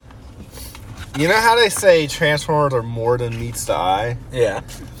You know how they say Transformers are more than meets the eye? Yeah.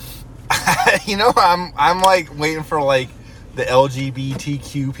 You know, I'm like waiting for like the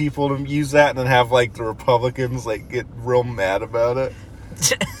LGBTQ people to use that and then have like the Republicans like get real mad about it.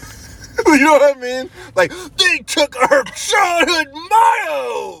 You know what I mean? Like, they took our childhood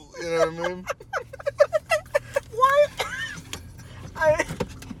motto! You know what I mean? What?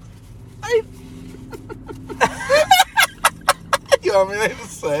 You want me to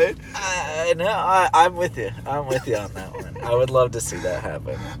say? No, I'm with you. I'm with you on that one. I would love to see that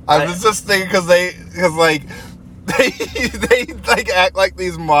happen. I was just thinking because they like act like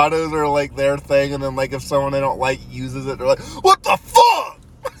these mottos are like their thing, and then like if someone they don't like uses it, they're like, "What the fuck?"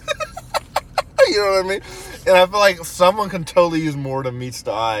 You know what I mean? And I feel like someone can totally use more than meets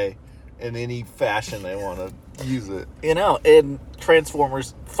the eye in any fashion they want to use it. You know, in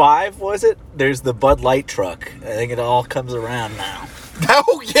Transformers 5, was it? There's the Bud Light truck. I think it all comes around now.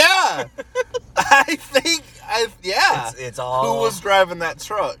 Oh yeah, yeah. It's all. Who was driving that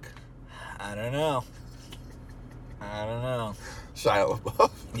truck? I don't know. Shia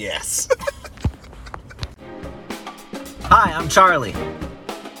LaBeouf. Yes. Hi, I'm Charlie.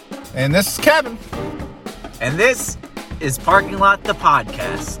 And this is Kevin. And this is Parking Lot the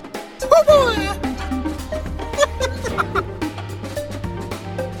Podcast.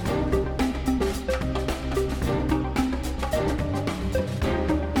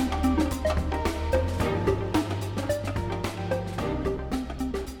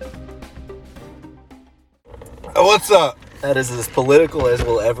 What's up? That is as political as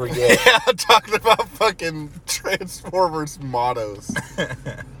we'll ever get. Yeah, talking about fucking Transformers mottos.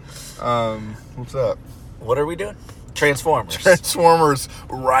 What's up? What are we doing? Transformers. Transformers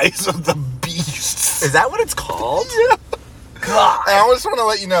Rise of the Beasts. Is that what it's called? Yeah. God. And I just want to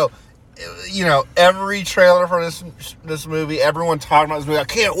let you know, every trailer for this movie, everyone talking about this movie, I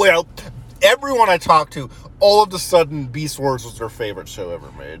can't wait. Everyone I talked to, all of a sudden, Beast Wars was their favorite show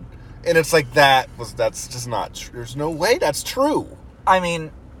ever made. And it's like, that's just not true. There's no way that's true. I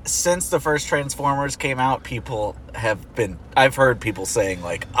mean, since the first Transformers came out, I've heard people saying,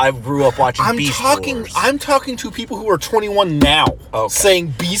 like, I grew up watching Beast Wars. I'm talking to people who are 21 now,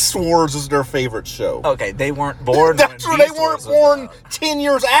 saying Beast Wars is their favorite show. Okay, they weren't born. That's when true. They Beast weren't Wars born 10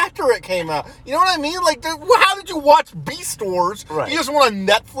 years after it came out. You know what I mean? Like, how did you watch Beast Wars? Right. You just went on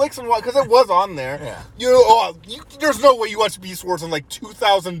Netflix and watch, because it was on there. Yeah. You know, there's no way you watched Beast Wars in like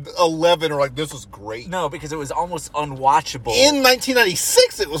 2011 or like, this is great. No, because it was almost unwatchable. In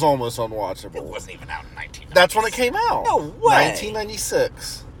 1996, it was almost unwatchable. It wasn't even out in 1996. That's when it came out. No way.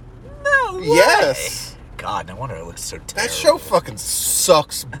 1996. No way. Yes. God, no wonder it looks so terrible. That show fucking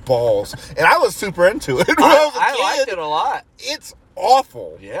sucks balls. And I was super into it when I was a kid. I liked it a lot. It's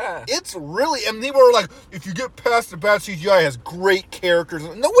awful. Yeah. It's really, and they were like, if you get past the bad CGI, it has great characters.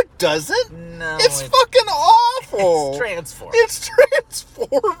 No, it doesn't. No. It's fucking awful. It's Transformers. It's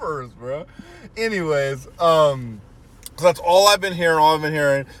Transformers, bro. Anyways, so that's all I've been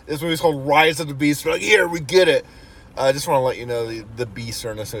hearing. This movie's called Rise of the Beast. We're like, here, we get it. I just want to let you know the beasts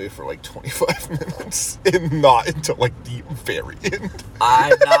are in this movie for like 25 minutes and not until like the very end.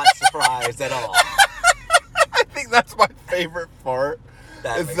 I'm not surprised at all. I think that's my favorite part.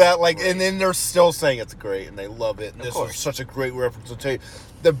 Is that like, and then they're still saying it's great and they love it. And this is such a great representation.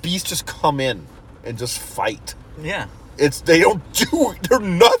 The beasts just come in and just fight. Yeah. They don't do, they're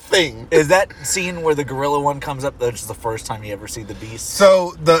nothing. Is that scene where the gorilla one comes up, that's the first time you ever see the beast?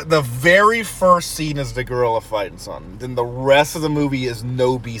 So, the very first scene is the gorilla fighting something. Then the rest of the movie is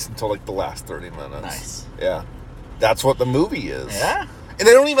no beast until, like, the last 30 minutes. Nice. Yeah. That's what the movie is. Yeah? And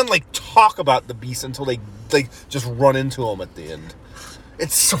they don't even, like, talk about the beast until they just run into them at the end.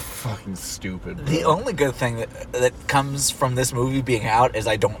 It's so fucking stupid, bro. The only good thing that comes from this movie being out is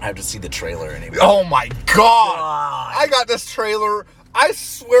I don't have to see the trailer anymore. Oh my God! I got this trailer. I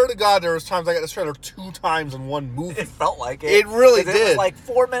swear to God, there was times I got this trailer 2 times in one movie. It felt like it. It really did. It was like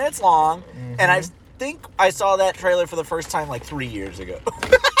 4 minutes long, and I think I saw that trailer for the first time like 3 years ago.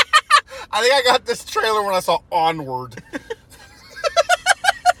 I think I got this trailer when I saw Onward.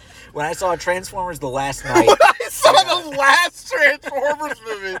 When I saw Transformers the last night. When I saw the last Transformers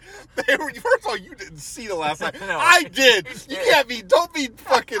movie, first of all, you didn't see the last night. No, I did. Don't be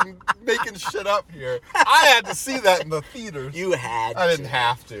fucking making shit up here. I had to see that in the theaters. You had I didn't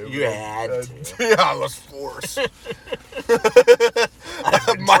have to. You had to. Yeah, I was forced.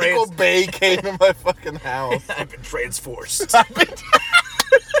 Michael Bay came to my fucking house. I've been transforced.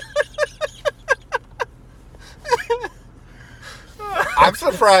 I'm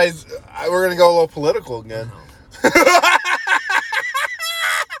surprised we're going to go a little political again.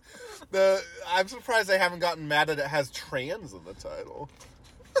 I'm surprised they haven't gotten mad that it has trans in the title.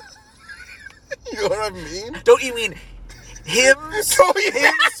 You know what I mean? Don't you mean hymns?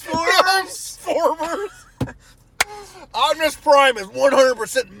 Hymns formers. Optimus Prime is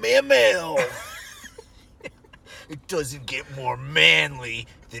 100% mammal. It doesn't get more manly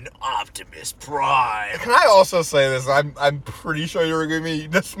than Optimus Prime. Can I also say this? I'm pretty sure you agree with me.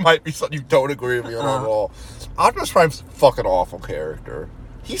 This might be something you don't agree with me on at all. Optimus Prime's a fucking awful character.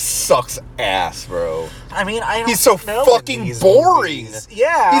 He sucks ass, bro. I mean, he's so fucking boring. Movies.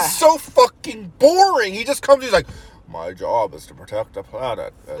 Yeah. He's so fucking boring. He just comes, he's like, my job is to protect the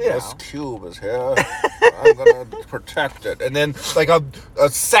planet. And this cube is here. I'm going to protect it. And then, like, a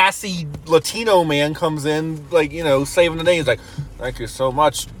sassy Latino man comes in, like, you know, saving the day. He's like, thank you so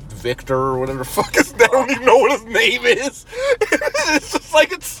much, Victor, or whatever the fuck is. I don't even know what his name is. It's just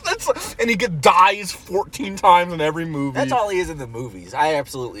like, it's and he dies 14 times in every movie. That's all he is in the movies. I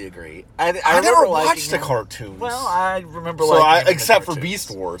absolutely agree. I never watched the cartoons. Well, I remember except for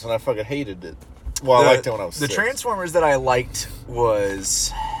Beast Wars, and I fucking hated it. Well, I liked it when I was 6. The Transformers that I liked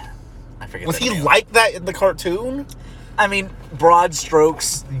was... I forget. Was he like that in the cartoon? I mean, broad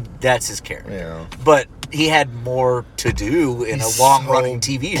strokes, that's his character. Yeah. But he had more to do in a long-running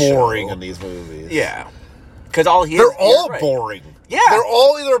TV show. Boring in these movies. Yeah. Because all he They're all boring. Yeah. They're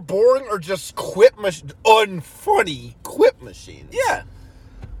all either boring or just unfunny quip machines. Yeah.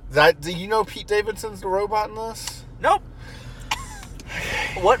 Do you know Pete Davidson's the robot in this? Nope.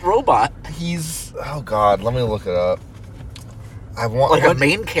 What robot? He's... Oh, God. Let me look it up. I want... Like a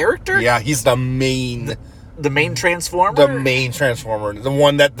main character? Yeah, he's the main... The main Transformer? The main Transformer. The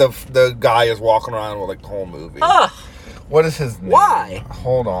one that the guy is walking around with, like, the whole movie. Ugh. What is his name? Why?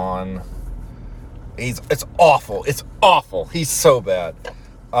 Hold on. It's awful. It's awful. He's so bad.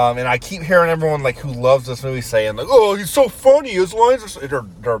 And I keep hearing everyone, like, who loves this movie saying, like, oh, he's so funny. His lines are...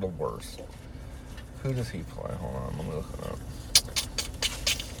 They're the worst. Who does he play? Hold on. Let me look it up.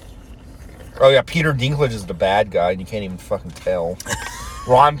 Oh, yeah, Peter Dinklage is the bad guy, and you can't even fucking tell.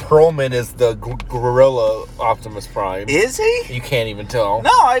 Ron Perlman is the gorilla Optimus Prime. Is he? You can't even tell.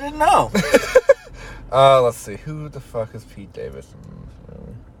 No, I didn't know. Let's see. Who the fuck is Pete Davidson?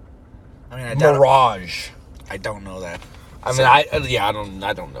 I mean, Mirage. I don't know that. I mean, I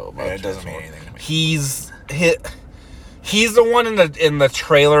don't know about it. It doesn't mean anything to me. He's the one in the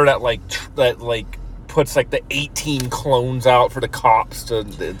trailer that puts like the 18 clones out for the cops to.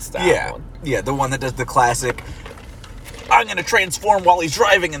 It's that one. Yeah, the one that does the classic. I'm gonna transform while he's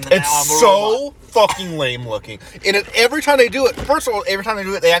driving, and then it's now I'm a so robot. fucking lame looking. And every time they do it, first of all, they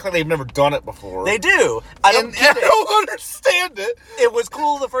act like they've never done it before. They do. I don't understand it. It was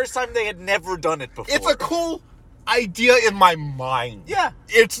cool the first time they had never done it before. It's a cool idea in my mind. Yeah.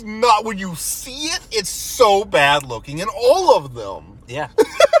 It's not when you see it. It's so bad looking in all of them. Yeah.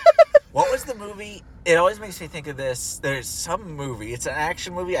 What was the movie? It always makes me think of this. There's some movie. It's an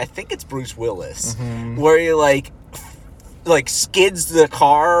action movie. I think it's Bruce Willis, where he like skids the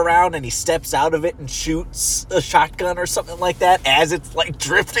car around and he steps out of it and shoots a shotgun or something like that as it's like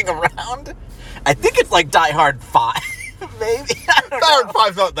drifting around. I think it's like Die Hard 5, maybe. Die Hard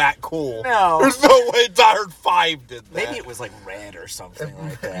 5's not that cool. No. There's no way Die Hard 5 did that. Maybe it was like Red or something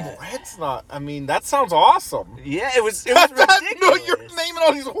like that. Red's not... I mean, that sounds awesome. Yeah, it was ridiculous. No, you're naming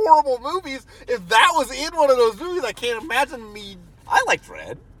all these horrible movies. If that was in one of those movies, I can't imagine me... I liked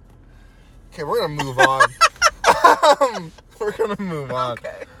Red. Okay, we're going to move on. We're going to move on.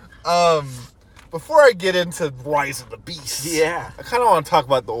 Okay. Before I get into Rise of the Beast, yeah, I kind of want to talk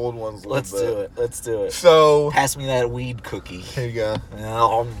about the old ones a little bit. Let's do it. So, pass me that weed cookie. Here you go.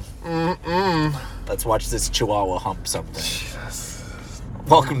 Let's watch this Chihuahua hump something. Jesus.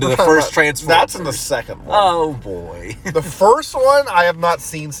 Welcome to the first Transformers. That's in the second one. Oh boy. The first one I have not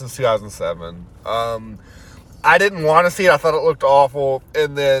seen since 2007. I didn't want to see it. I thought it looked awful,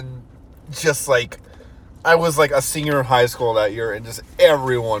 and then just like. I was like a senior in high school that year, and just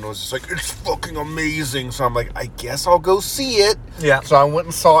everyone was just like, it's fucking amazing. So I'm like, I guess I'll go see it. Yeah. So I went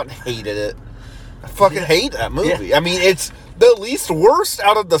and saw it and hated it. I fucking hate that movie. Yeah. I mean, it's the least worst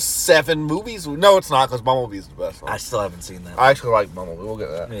out of the 7 movies. No, it's not, because Bumblebee's the best one. I still haven't seen that. I actually like Bumblebee. We'll get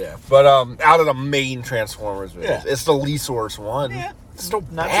that. Yeah. But out of the main Transformers movies, yeah. It's the least worst one. Yeah. It's still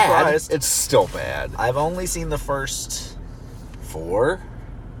not bad. surprised. It's still bad. I've only seen the first 4.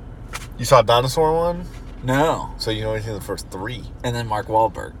 You saw Dinosaur one? No. So you know anything the first 3. And then Mark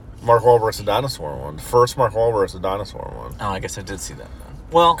Wahlberg. Mark Wahlberg's the dinosaur one. The first Mark Wahlberg's the dinosaur one. Oh, I guess I did see that then.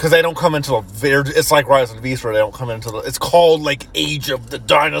 Well, because they don't come until it's like Rise of the Beast where they don't come until it's called like Age of the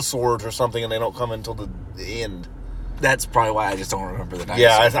Dinosaurs or something, and they don't come until the end. That's probably why I just don't remember the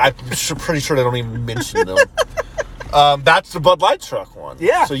dinosaurs. Yeah, I'm pretty sure they don't even mention them. That's the Bud Light truck one.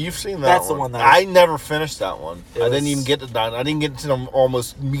 Yeah. So you've seen that That's one. the one that I never finished that one. I didn't even get to done. I didn't get to them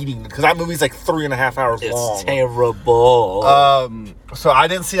almost meeting because that movie's like 3.5 hours long. It's terrible. So I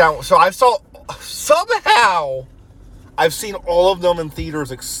didn't see that one. So I saw somehow I've seen all of them in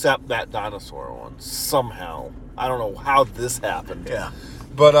theaters except that dinosaur one. Somehow. I don't know how this happened. Yeah.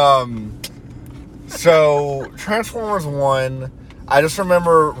 But so Transformers 1, I just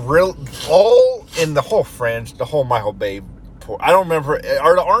remember all in the whole French, the whole Michael Bay. I don't remember.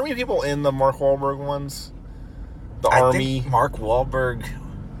 Are the Army people in the Mark Wahlberg ones? I think Mark Wahlberg.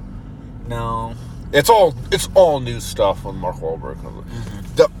 No. It's all new stuff when Mark Wahlberg comes.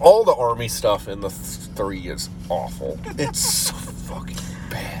 Mm-hmm. All the Army stuff in the 3 is awful. It's so fucking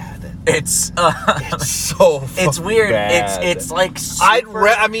bad. It's so fucking it's weird. bad. It's like super,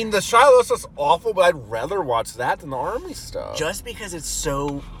 I mean the Shiloh's is awful, but I'd rather watch that than the Army stuff. Just because it's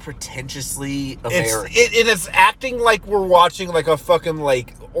so pretentiously American. It's acting like we're watching like a fucking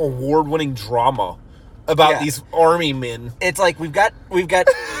like award-winning drama about these Army men. It's like we've got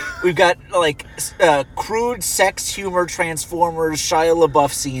like crude sex humor Transformers Shia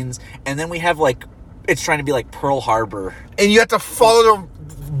LaBeouf scenes, and then we have like it's trying to be like Pearl Harbor, and you have to follow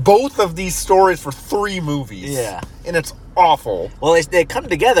both of these stories for 3 movies. Yeah, and it's awful. Well, they come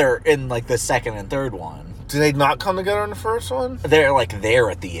together in like the second and third one. Do they not come together in the first one? They're like there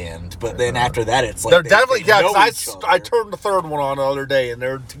at the end, but then after that, it's like they're definitely know I turned the third one on the other day, and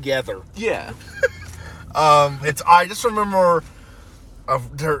they're together. Yeah. I just remember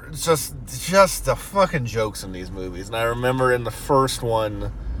they're just the fucking jokes in these movies, and I remember in the first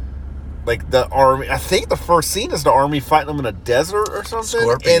one, like the Army. I think the first scene is the Army fighting them in a desert or something,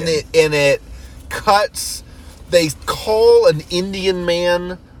 Scorpion. and it cuts. They call an Indian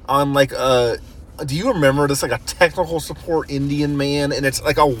man on like a. Do you remember this? Like a technical support Indian man, and it's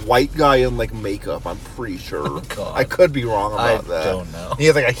like a white guy in like makeup. I'm pretty sure. Oh, God. I could be wrong about that. I don't know. He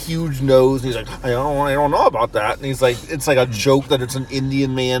has like a huge nose, and he's like, I don't know about that. And he's like, it's like a joke that it's an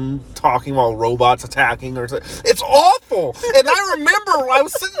Indian man talking while robots attacking, or something. It's awful. And I remember I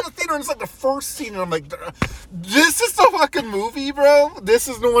was sitting in the theater, and it's like the first scene, and I'm like, this is the fucking movie, bro. This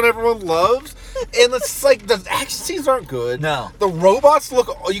is the one everyone loves. And it's like the action scenes aren't good. No, the robots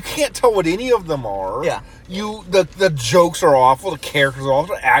look. You can't tell what any of them are. Yeah. The jokes are awful. The characters are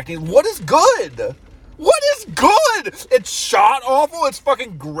awful. The acting. What is good? What is good? It's shot awful. It's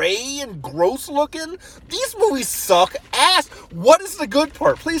fucking gray and gross looking. These movies suck ass. What is the good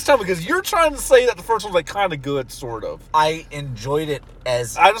part? Please tell me, because you're trying to say that the first one's like kind of good, sort of. I enjoyed it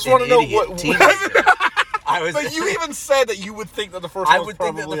as I just want to know what. But you even said that you would think that the first one was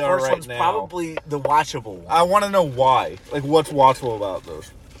probably think that the first one's now. probably the watchable one. I want to know why. Like, what's watchable about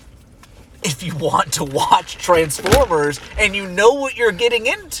those? If you want to watch Transformers and you know what you're getting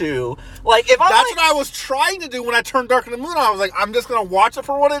into, like if that's what I was trying to do when I turned Dark in the Moon. I was like, I'm just gonna watch it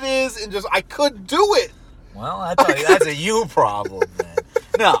for what it is, and I could do it. Well, I tell you, that's a you problem, then.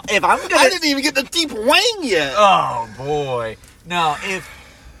 No, if I'm gonna, I didn't even get the deep wang yet. Oh boy, no.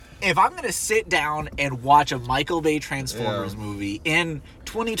 If I'm going to sit down and watch a Michael Bay Transformers movie in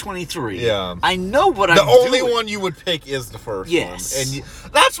 2023, I know what I'm doing. The only one you would pick is the first one. And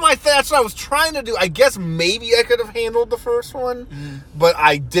that's what I was trying to do. I guess maybe I could have handled the first one, but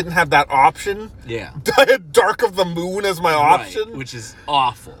I didn't have that option. Yeah. I had Dark of the Moon as my option. Which is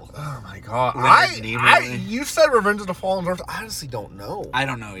awful. Oh my God. You said Revenge of the Fallen Earth. I honestly don't know. I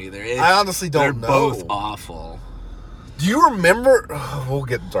don't know either. I honestly don't know. They're both awful. Do you remember? Oh, we'll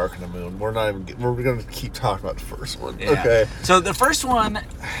get Dark in the Moon. We're going to keep talking about the first one. Yeah. Okay. So the first one,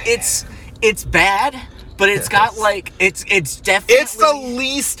 it's bad, but it's got like it's definitely it's the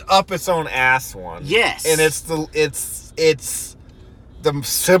least up its own ass one. Yes. And it's the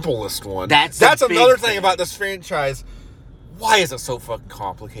simplest one. That's another thing about this franchise. Why is it so fucking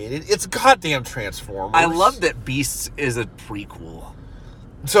complicated? It's goddamn Transformers. I love that Beasts is a prequel.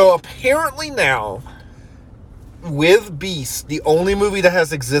 So apparently now, with Beast, the only movie that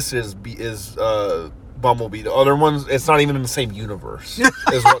has existed is Bumblebee. The other ones, it's not even in the same universe,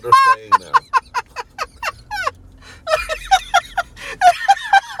 is what they're saying now.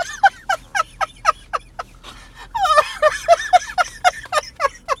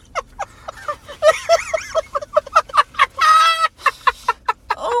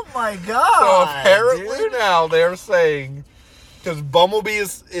 Oh my God! So apparently now they're saying, because Bumblebee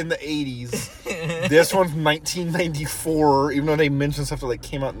is in the 80s, this one's 1994, even though they mentioned stuff that like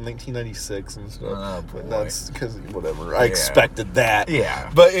came out in 1996 and stuff. Oh, but that's because whatever. I expected that. Yeah.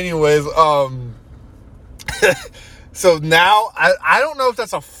 But anyways, so now I don't know if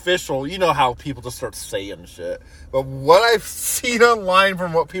that's official. You know how people just start saying shit. But what I've seen online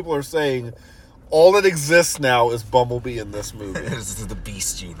from what people are saying, All that exists now is Bumblebee in this movie. This is the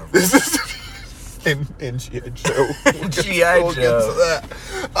Beast universe. This is in G.I. Joe. G.I. Joe.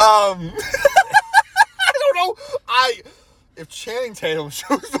 I don't know. If Channing Tatum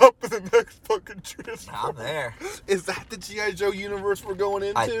shows up in the next fucking Transformers, I'm there. Is that the G.I. Joe universe we're going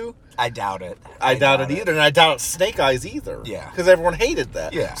into? I doubt it. I doubt it either, and I doubt it's Snake Eyes either. Yeah. Because everyone hated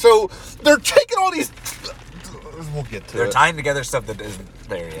that. Yeah. So they're taking all these... We'll get to They're it. tying together stuff that isn't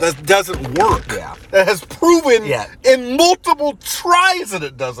there yet. That doesn't work. Yeah. That has proven Yeah. in multiple tries that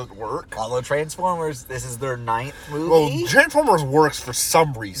it doesn't work. Although Transformers, this is their 9th movie. Well, Transformers works for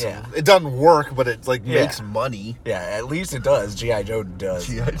some reason. Yeah. It doesn't work, but it makes money. Yeah, at least it does. G.I. Joe does.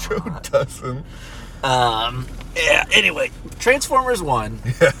 G.I. Joe doesn't. Yeah, anyway. Transformers 1.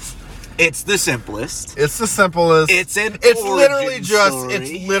 Yes. It's the simplest. It's the simplest. It's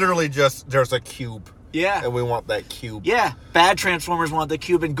literally just there's a cube. Yeah. And we want that cube. Yeah. Bad Transformers want the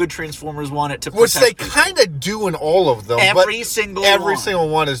cube, and good Transformers want it to protect. Which they kind of do in all of them. Every single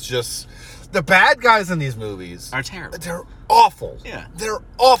one is just... The bad guys in these movies... are terrible. They're awful. Yeah. They're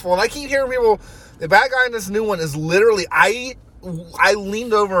awful. And I keep hearing people... The bad guy in this new one is literally... I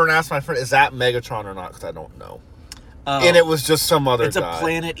leaned over and asked my friend, is that Megatron or not? Because I don't know. And it was just some other guy. It's a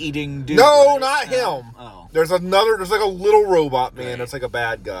planet-eating dude. No, right? not him. Oh. There's like a little robot man that's like a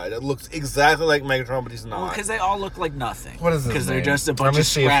bad guy that looks exactly like Megatron, but he's not. Well, because they all look like nothing. What is his name? Because they're just a bunch of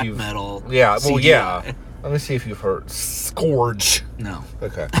scrap metal. Yeah, well, CGI. yeah. Let me see if you've heard. Scourge. No.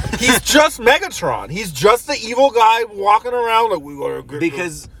 Okay. He's just Megatron. He's just the evil guy walking around like we gotta get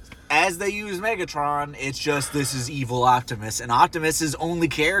Because... as they use Megatron, it's just this is evil Optimus, and Optimus's only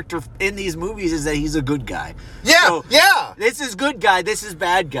character in these movies is that he's a good guy. Yeah, so, yeah. This is good guy, this is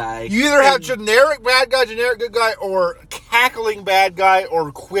bad guy. You either have generic bad guy, generic good guy, or cackling bad guy,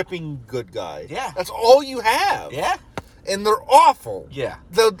 or quipping good guy. Yeah. That's all you have. Yeah. And they're awful. Yeah.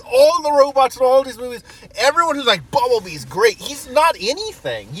 All the robots in all these movies, everyone who's like, Bumblebee's great. He's not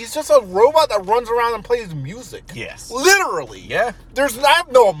anything. He's just a robot that runs around and plays music. Yes. Literally. Yeah. There's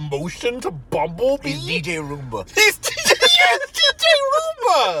no emotion to Bumblebee. He's DJ Roomba. He's DJ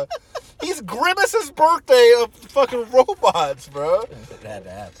Roomba. He's Grimace's birthday of fucking robots, bro. It had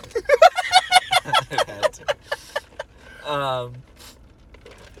to happen. It had to.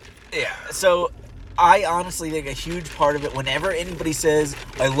 Yeah, so... I honestly think a huge part of it, whenever anybody says,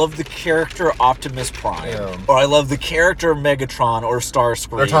 I love the character Optimus Prime, or I love the character Megatron or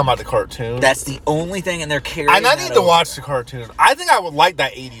Starscream. They're talking about the cartoon. That's the only thing, and they're carrying I need to watch the cartoon. I think I would like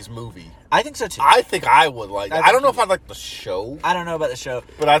that 80s movie. I think so, too. I think I would like that. I don't know if I'd like the show. I don't know about the show.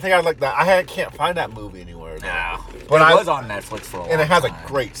 But I think I'd like that. I can't find that movie anywhere, though. No. But it was on Netflix for a long time. And it has a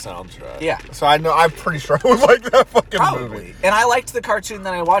great soundtrack. Yeah. So I'm pretty sure I would like that fucking movie. And I liked the cartoon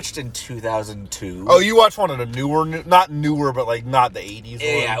that I watched in 2002. Oh, you watched one of the not newer, but like not the 80s one?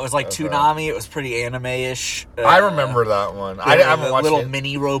 Yeah, it was like Toonami. It was pretty anime-ish. I remember that one. I haven't watched little it.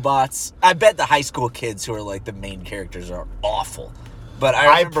 mini robots. I bet the high school kids who are like the main characters are awful. But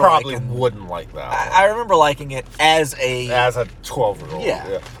I probably wouldn't like that. I remember liking it as a 12-year-old.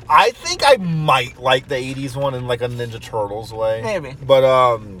 Yeah. I think I might like the 80s one in like a Ninja Turtles way. Maybe.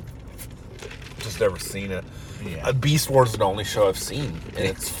 But just never seen it. Yeah. Beast Wars is the only show I've seen, and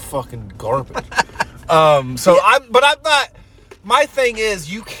it's fucking garbage. I'm not. My thing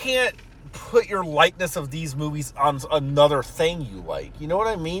is, you can't put your likeness of these movies on another thing you like. You know what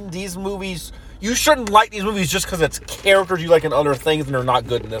I mean? These movies. You shouldn't like these movies just because it's characters you like in other things and they're not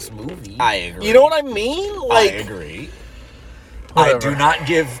good in this movie. I agree. You know what I mean? I agree. Whatever. I do not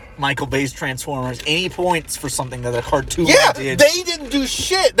give Michael Bay's Transformers any points for something that a cartoon did. They didn't do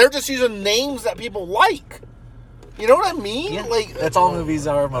shit. They're just using names that people like. You know what I mean? Yeah, like that's all movies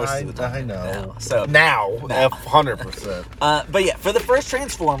are most of the time. I know. Now, 100%. But yeah, for the first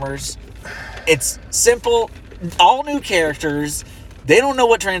Transformers, it's simple, all new characters. They don't know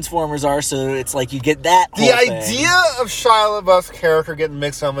what Transformers are, so it's like you get that whole The thing. idea of Shia LaBeouf's character getting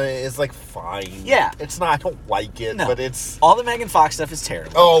mixed up in it is like fine. Yeah. It's not, I don't like it, but it's... All the Megan Fox stuff is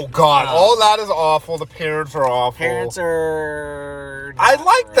terrible. Oh, God. All that is awful. The parents are awful. Parents are... I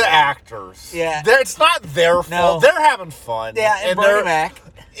like the actors. Yeah. It's not their fault. No. They're having fun. Yeah, and Bernie Mac.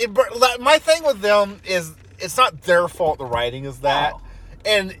 My thing with them is it's not their fault the writing is that. Oh.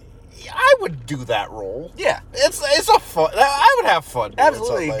 And... I would do that role. Yeah. It's a fun... I would have fun doing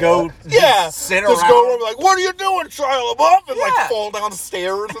Absolutely. like Go that. sit just around. go around and be like, what are you doing, Shia LaBeouf? And like fall down the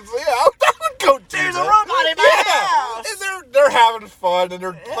stairs. And I would go do There's that. a robot in my house. And they're having fun and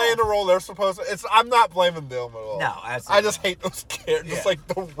they're playing the role they're supposed to. I'm not blaming them at all. No, absolutely. I just hate those characters. Just like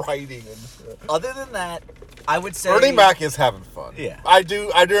the writing and shit. Other than that, I would say Ernie Mac is having fun. Yeah. I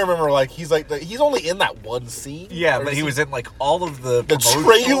do remember, like, he's only in that one scene. Yeah, but he was in, like, all of the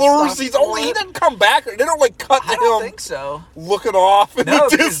trailers. He didn't come back. They don't, like, cut to him. I don't think so. Looking off in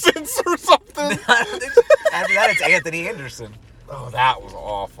the distance or something. After that, it's Anthony Anderson. Oh, that was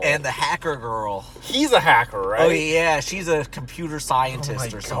awful. And the hacker girl. He's a hacker, right? Oh, yeah. She's a computer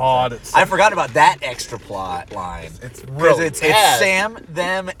scientist or something. God, I forgot about that extra plot line. It's really it's Sam,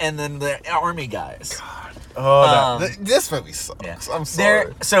 them, and then the army guys. God. Oh, this movie sucks. Yeah. I'm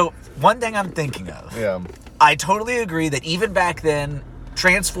sorry. So, one thing I'm thinking of. Yeah. I totally agree that even back then,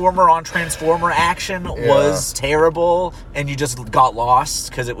 Transformer on Transformer action was terrible, and you just got lost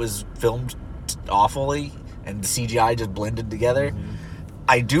because it was filmed awfully. And the CGI just blended together. Mm-hmm.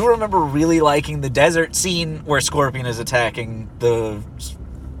 I do remember really liking the desert scene where Scorpion is attacking the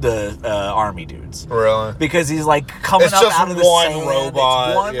army dudes. Really? Because he's like coming up out of the sand. Robot.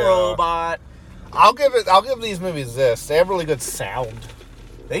 It's one robot. I'll give these movies this. They have really good sound.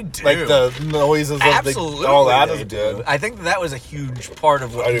 They do. Like the noises. Absolutely. Oh, that is good. I think that was a huge part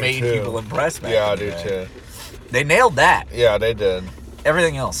of what made people impressed back I do too. They nailed that. Yeah, they did.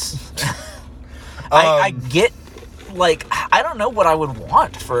 Everything else. I get, like, I don't know what I would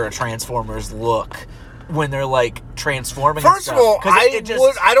want for a Transformers look when they're, like, transforming. First of all,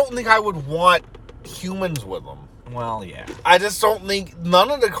 I don't think I would want humans with them. Well, yeah. I just don't think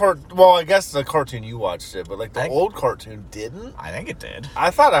none of the well, I guess the cartoon you watched it, but like the old cartoon didn't. I think it did.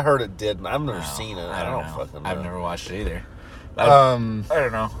 I thought I heard it did, and I've never seen it. I don't fucking know. I've never watched it either. I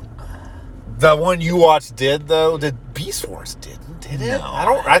don't know. The one you watched did though. Did Beast Wars did it? No,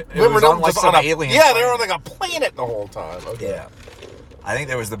 I remember them on, like, just some on alien. Yeah, they were on like a planet the whole time. Okay. Yeah. I think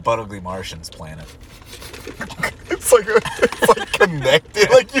there was the Butt Ugly Martians planet. It's like connected.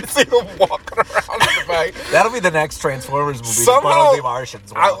 Like you see them walking around in the back. That'll be the next Transformers movie. The Butt Ugly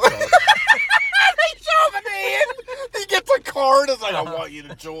Martians. They shove it in. He gets a card. It's like, I want you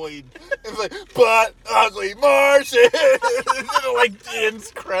to join. It's like, Butt Ugly Martian. And it like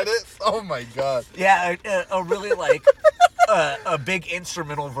ends credits. Oh my god. Yeah, a really like a big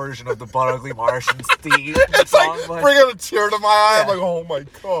instrumental version of the Butt Ugly Martians theme. It's like bringing a tear to my eye. Yeah. I'm like, oh my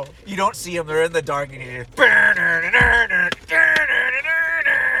god. You don't see them. They're in the dark, and you hear.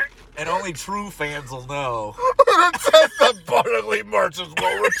 And only true fans will know. It says the Butt Ugly Martians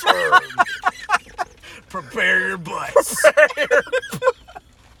will return. Prepare your butts.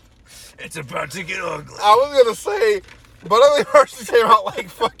 It's about to get ugly. I was gonna say, Butt Ugly Martians came out like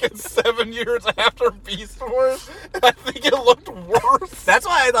fucking 7 years after Beast Wars, and I think it looked worse. That's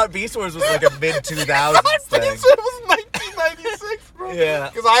why I thought Beast Wars was like a mid-2000s thing. It was 1996, bro. Yeah.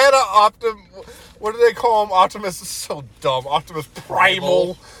 Because I had an what do they call him? Optimus, so dumb. Optimus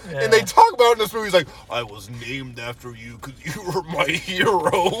Primal. Yeah. And they talk about it in this movie, he's like, I was named after you because you were my hero.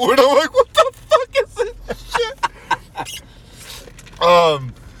 And I'm like, what the fuck is this shit?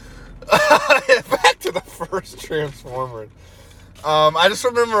 Back to the first Transformers. I just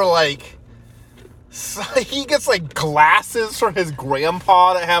remember, like, so he gets, like, glasses from his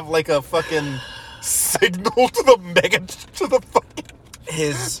grandpa that have, like, a fucking signal to the fucking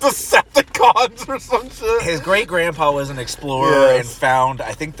Decepticons or some shit. His great-grandpa was an explorer and found,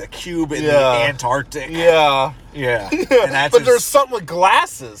 I think, the cube in the Antarctic. Yeah. Yeah. And that's but there's something with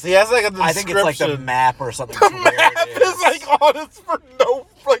glasses. He has, like, a description. I think it's, like, the map or something. The map is, like, on it for no,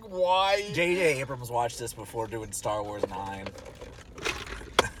 like, why? J.J. Abrams watched this before doing Star Wars 9.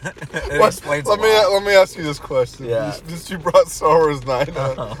 Let me ask you this question. Yeah. Since you brought Star Wars 9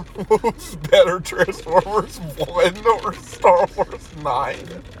 up, who's better, Transformers 1 or Star Wars 9?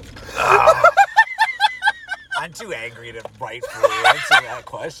 I'm too angry to rightfully answer that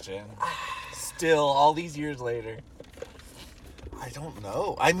question. Still, all these years later. I don't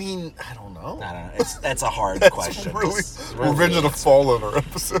know. I mean, I don't know. I don't know. That's a hard question. Really Revenge of the Fallen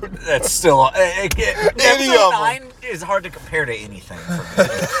episode. That's still episode 9 is hard to compare to anything for me.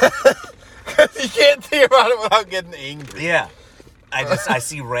 You can't think about it without getting angry. Yeah. I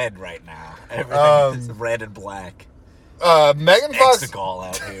see red right now. Everything is red and black. Megan Fox. Exegol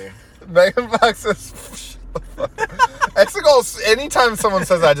out here. Megan Fox is. Exegol. Anytime someone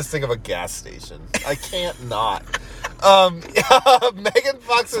says that, I just think of a gas station. I can't not. Megan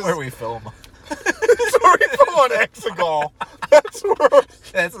Fox is where we film. That's where we film on Exegol. That's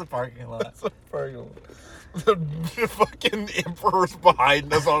the parking lot. That's the parking lot. The fucking Emperor's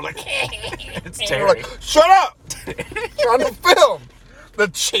behind us. I'm like, it's Terry. Like, shut up! Trying to film. The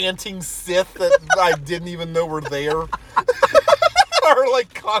chanting Sith that I didn't even know were there. Are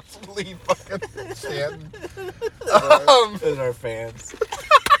like constantly fucking chanting. Those are fans.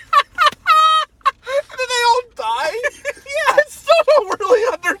 Did they all die? Yeah. I still don't really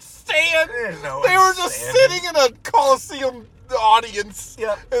understand. They were just sitting in a Coliseum audience.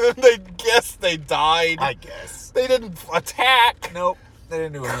 Yep. And then they guessed they died. I guess. They didn't attack. Nope. They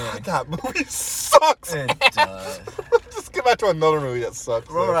didn't do anything. That movie sucks. It does. Let's get back to another movie that sucks.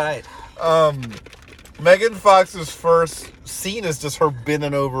 All right. Megan Fox's first scene is just her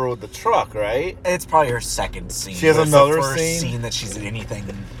bending over with the truck, right? It's probably her second scene. She has It's another the first scene? that she's in anything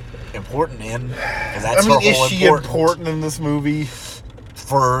important in. 'Cause that's I mean, her is whole she important in this movie?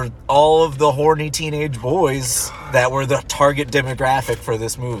 For all of the horny teenage boys that were the target demographic for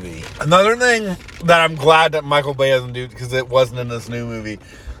this movie. Another thing that I'm glad that Michael Bay doesn't do, because it wasn't in this new movie,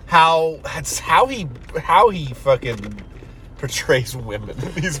 how he fucking portrays women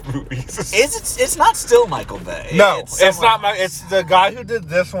in these movies. It's not still Michael Bay. No, it's not. else. It's the guy who did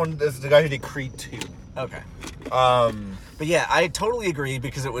this one. Is the guy who did Creed 2. Okay. But yeah, I totally agree,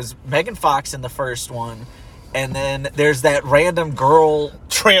 because it was Megan Fox in the first one, and then there's that random girl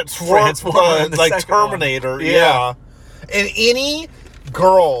Transformer in the like second Terminator. one. Yeah. And any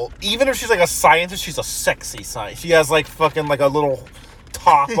girl, even if she's like a scientist, she's a sexy scientist. She has like fucking like a little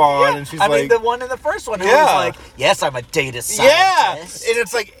top on, and she's I like, mean, the one in the first one who was Yeah. like, yes, I'm a data yeah, scientist. and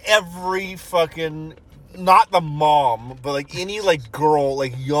it's like every fucking, not the mom, but like any like girl,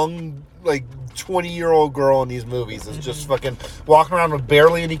 like young, like 20-year-old girl in these movies is just fucking walking around with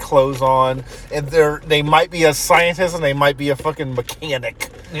barely any clothes on, and they might be a scientist and they might be a fucking mechanic.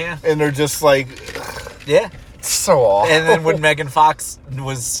 Yeah. And they're just like, Yeah. so awful. And then when Megan Fox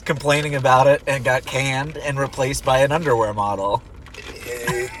was complaining about it and got canned and replaced by an underwear model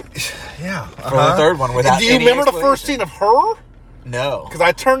yeah, for the third one without do you any remember the first explanation. scene of her? No. Because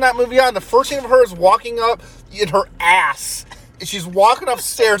I turned that movie on. The first scene of her is walking up in her ass. She's walking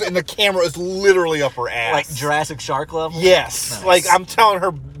upstairs, and the camera is literally up her ass. Like Jurassic Shark level? Yes. Nice. Like, I'm telling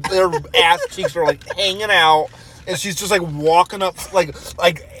her, her ass cheeks are, like, hanging out, and she's just, like, walking up, like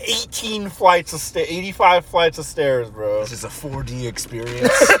 18 flights of stairs, 85 flights of stairs, bro. This is a 4D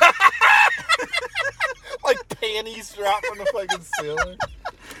experience. Like, panties drop from the fucking ceiling.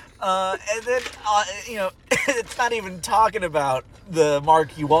 And then, it's not even talking about the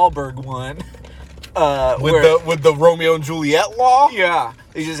Marky Wahlberg one. With the Romeo and Juliet law? Yeah.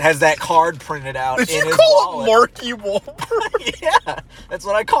 He just has that card printed out Did in you his call wallet. him Marky Wahlberg? Yeah, that's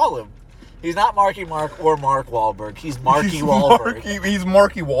what I call him. He's not Marky Mark or Mark Wahlberg. He's Marky Wahlberg. He's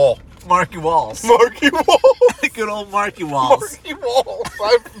Marky Wall. Marky Walls. Marky Wall. Good old Marky Walls. Marky Wall.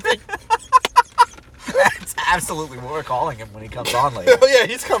 That's absolutely what we're calling him when he comes on later. Oh, yeah,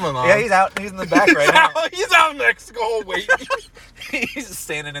 he's coming on. Yeah, he's out. He's in the back right now. He's out in Mexico waiting. He's just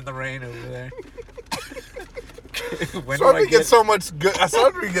standing in the rain over there. When do Starting I to get so much good. I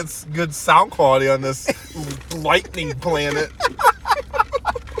started to get good sound quality on this lightning planet.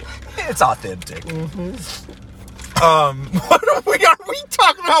 It's authentic. What are we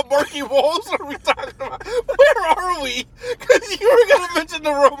talking about? Marky Walls? Or are we talking about? Where are we? Because you were going to mention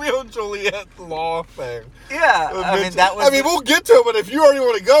the Romeo and Juliet law thing. Yeah, I mean that was. I mean, we'll get to it, but if you already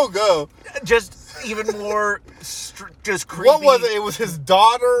want to go. Just even more, just creepy. What was it? It was his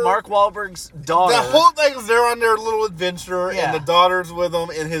daughter. Mark Wahlberg's daughter. The whole thing is they're on their little adventure, Yeah. and the daughter's with him,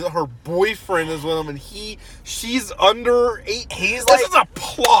 and her boyfriend is with him, and she's under 8. He's this like- is a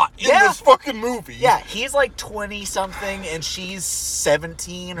plot in Yeah. this fucking movie. Yeah, he's like 20-something, and she's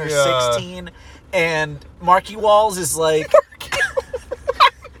 17 or Yeah. 16, and Marky Walls is like,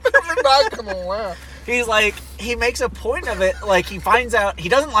 You're not gonna laugh. he's like, he makes a point of it, like he finds out, he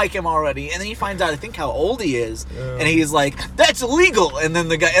doesn't like him already, and then he finds out, I think, how old he is, and he's like, that's illegal, and then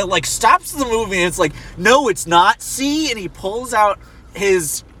the guy, it like stops the movie, and it's like, no, it's not, see, and he pulls out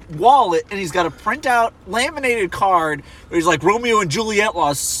his wallet, and he's got a printout laminated card where he's like, Romeo and Juliet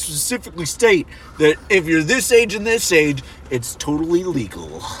laws specifically state that if you're this age and this age, it's totally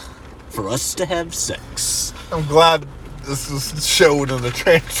legal for us to have sex. I'm glad this was shown in the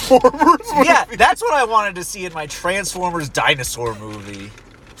Transformers movie. Yeah, that's what I wanted to see in my Transformers dinosaur movie.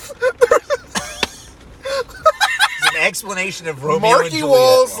 It's an explanation of Romeo and Marky Juliet.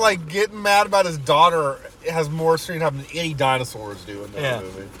 Walls, like, getting mad about his daughter has more screen time than any dinosaurs do in that Yeah.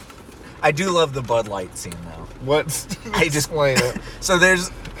 movie. I do love the Bud Light scene, though. What? I just- Explain it. So there's,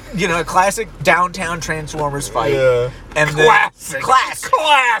 a classic downtown Transformers fight. Yeah. And Classic.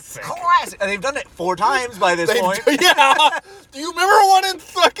 Classic. And they've done it 4 times by this point. Yeah. Do you remember one in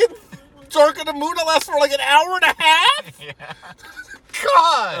fucking Dark of the Moon that lasts for like an hour and a half? Yeah.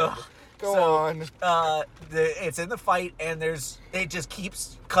 God. Go So, on. It's in the fight, and it just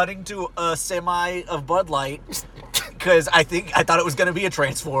keeps cutting to a semi of Bud Light because I thought it was going to be a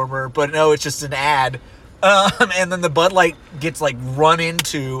Transformer, but no, it's just an ad And then the Bud Light gets like run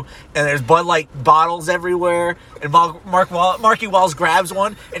into, and there's Bud Light bottles everywhere. And Marky Walls grabs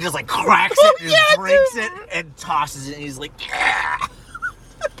one and just like cracks it, and just drinks it, and tosses it. And he's like, yeah.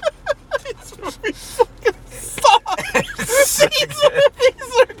 These movies fucking suck. These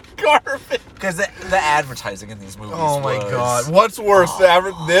movies are garbage. Because the advertising in these movies. Oh my god! What's worse,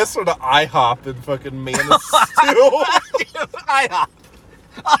 this or the IHOP in fucking Man of Steel? IHOP.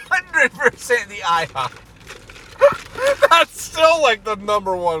 100% the IHOP. That's still like the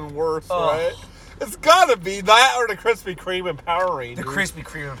number one worst, right? It's gotta be that or the Krispy Kreme and Power Rangers. The Krispy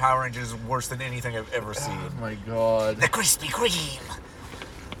Kreme and Power Rangers is worse than anything I've ever seen. Oh my god. The Krispy Kreme.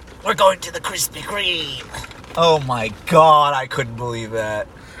 We're going to the Krispy Kreme. Oh my god, I couldn't believe that.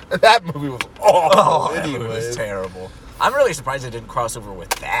 That movie was awful. That movie was terrible. I'm really surprised it didn't cross over with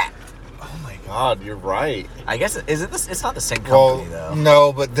that. Oh my god, you're right. I guess it's not the same company though.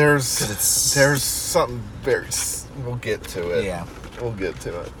 No, but there's something very. We'll get to it. Yeah, we'll get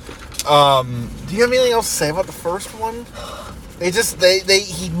to it. Do you have anything else to say about the first one?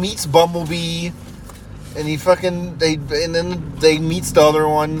 He meets Bumblebee, and then they meets the other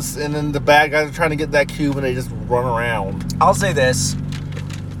ones, and then the bad guys are trying to get that cube, and they just run around. I'll say this: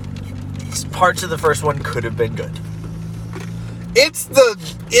 parts of the first one could have been good. It's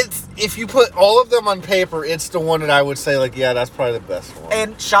if you put all of them on paper, it's the one that I would say like, yeah, that's probably the best one.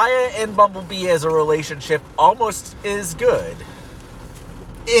 And Shia and Bumblebee as a relationship almost is good.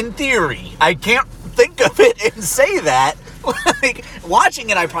 In theory. I can't think of it and say that. Like,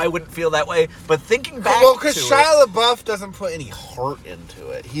 watching it, I probably wouldn't feel that way, but thinking back to it... Well, because Shia LaBeouf doesn't put any heart into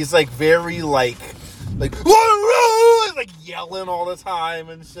it. He's like very like yelling all the time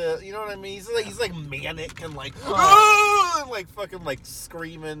and shit. You know what I mean? He's like manic and like fucking like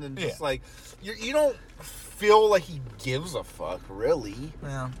screaming and just like you don't feel like he gives a fuck, really.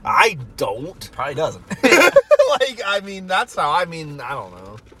 Yeah. I don't. Probably doesn't. That's how I don't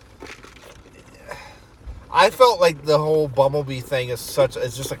know. I felt like the whole Bumblebee thing is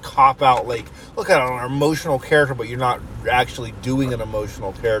just a cop out. Like, look at an emotional character, but you're not actually doing an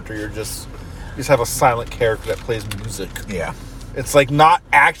emotional character. You just have a silent character that plays music. Yeah. It's like not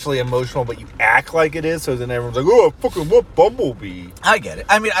actually emotional, but you act like it is. So then everyone's like, "Oh, I fucking love Bumblebee." I get it.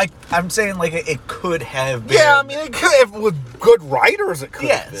 I mean, I'm saying like it could have been. Yeah, I mean, it could have with good writers. It could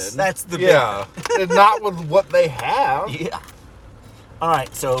have been. Yes, that's the and not with what they have. Yeah. All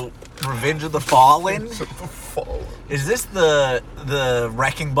right, so Revenge of the Fallen. Is this the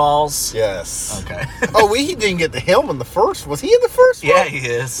Wrecking Balls? Yes. Okay. He didn't get the helm in the first. Was he in the first one? Yeah, he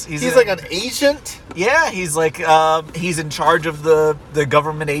is. He's like an agent? Yeah, he's like, he's in charge of the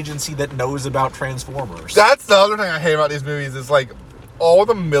government agency that knows about Transformers. That's the other thing I hate about these movies is like all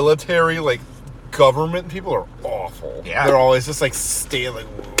the military, like government people are awful. Yeah. They're always just like what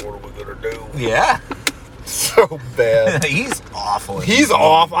are we going to do? Yeah. So bad. He's awful. He's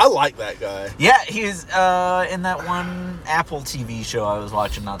off. I like that guy. Yeah, he's in that one Apple TV show I was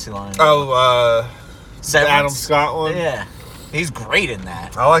watching not too long ago. Oh, Adam Scott one? Yeah. He's great in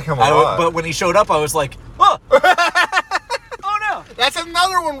that. I like him a lot. But when he showed up, I was like, oh! Oh, no. That's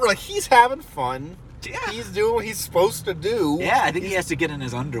another one where like, he's having fun. Yeah. He's doing what he's supposed to do. Yeah, I think he has to get in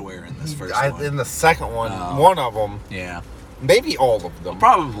his underwear in this first one. In the second one, one of them. Yeah. Maybe all of them.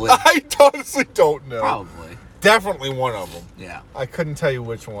 Probably. I honestly don't know. Probably. Definitely one of them. Yeah. I couldn't tell you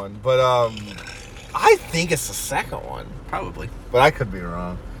which one. But I think it's the second one. Probably. But I could be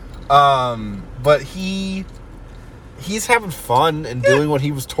wrong. But he's having fun and doing what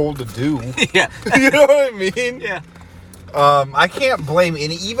he was told to do. Yeah. You know what I mean? Yeah. I can't blame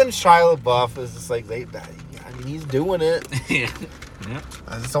even Shia LaBeouf is just like he's doing it. Yeah.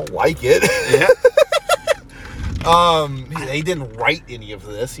 I just don't like it. Yeah. They didn't write any of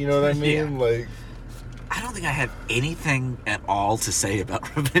this, you know what I mean? Yeah. Like, I don't think I have anything at all to say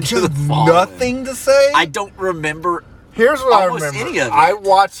about Revenge of the Fallen. Nothing to say? I don't remember. Here's what I remember. Any of it. I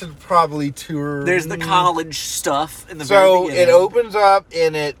watched it probably There's the college stuff in the very beginning. So it opens up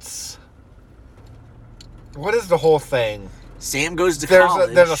and it's... What is the whole thing? Sam goes to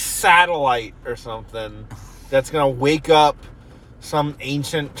college. There's a satellite or something that's going to wake up some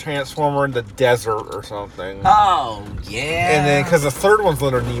ancient transformer in the desert or something. Oh, yeah. And then, because the third one's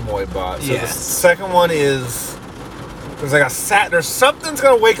Leonard Nimoy bot. So the second one is, there's something's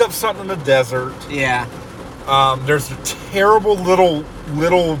going to wake up something in the desert. Yeah. There's a terrible little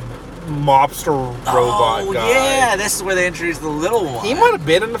mobster robot guy. Yeah, this is where they introduce the little one. He might have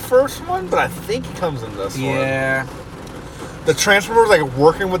been in the first one, but I think he comes in this one. Yeah. The Transformers like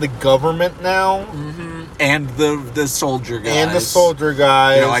working with the government now. Mm-hmm. And the soldier guys. And the soldier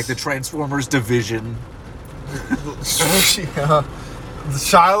guys. You know, like the Transformers division. Yeah.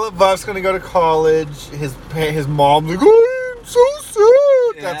 Shia LaBeouf's gonna go to college. His mom's like, oh, I'm so sick.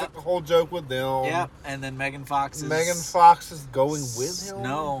 Yeah. That's like the whole joke with them. Yep. And then Megan Fox is going with him.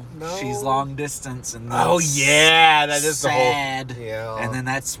 No, she's long distance, and oh yeah, that is sad. The whole. Yeah. And then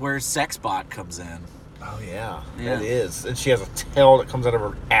that's where Sexbot comes in. Oh yeah, it is. And she has a tail that comes out of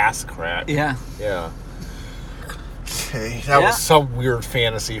her ass crack. Yeah. Yeah. Okay, that was some weird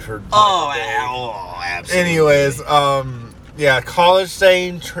fantasy for. Absolutely. Anyways, college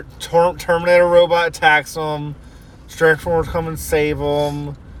saying Terminator robot attacks them. Transformers come and save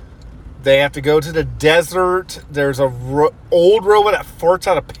them. They have to go to the desert. There's a old robot that farts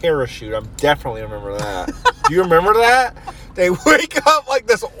out a parachute. I definitely remember that. Do you remember that? They wake up like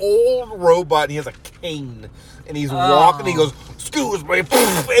this old robot, and he has a cane, and he's walking. And he goes, "Excuse me," and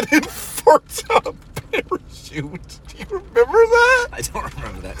it farts out a parachute. Do you remember that? I don't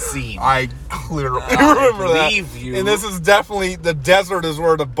remember that scene. I clearly remember that. You. And this is definitely the desert is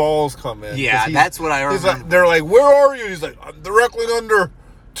where the balls come in. Yeah, that's what I remember. Like, they're like, "Where are you?" He's like, "I'm directly under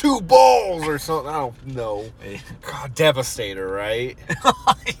 2 balls or something." I don't know. God, Devastator, right?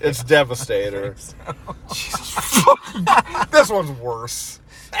 It's Devastator. Jesus fucking. This one's worse.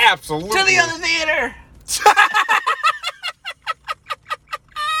 Absolutely. To the other theater.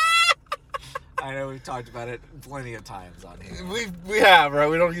 I know we've talked about it plenty of times on here. We have, right?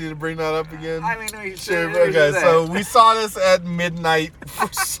 We don't need to bring that up again. I mean, we sure. should. Okay, so we saw this at midnight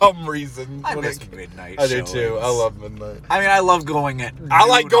for some reason. I miss midnight. I do too. I love midnight. I mean, I love going at. I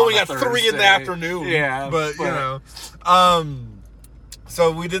like going at Thursday. 3 in the afternoon. Yeah, but you know,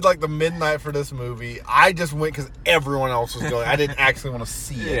 so we did like the midnight for this movie. I just went because everyone else was going. I didn't actually want to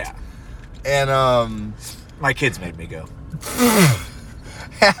see it. Yeah, and my kids made me go.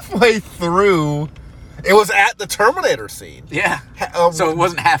 Halfway through, it was at the Terminator scene. Yeah. So it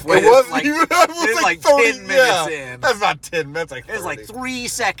wasn't halfway. It wasn't. It was like 10 minutes in. That's not 10 minutes. Like 30. It was like 3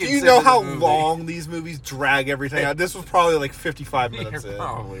 seconds. Do you know how long these movies drag everything out? This was probably like 55 minutes in. You're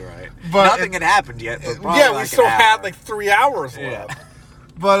probably right. But nothing had happened yet. But yeah, we still had like 3 hours left.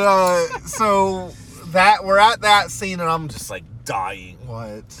 But so we're at that scene, and I'm just like dying.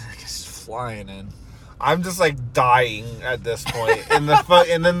 What? Just flying in. I'm just like dying at this point, and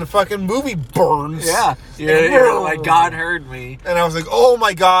then the fucking movie burns. Yeah, you're like, God heard me, and I was like, oh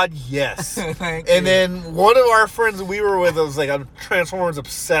my God, yes. Thank and you. Then one of our friends we were with was like a Transformers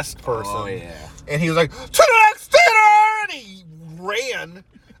obsessed person. Oh yeah, and he was like, to the next theater, and he ran.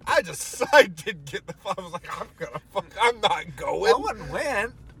 I didn't get the. I was like, I'm not going. No one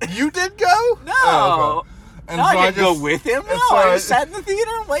went. You did go? No. Oh, okay. And no, so I didn't go with him. No, so I just sat in the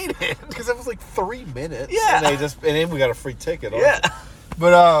theater and waited. Because it was like 3 minutes. Yeah. And then we got a free ticket. Yeah.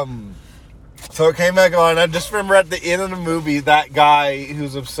 But, so it came back on. I just remember at the end of the movie, that guy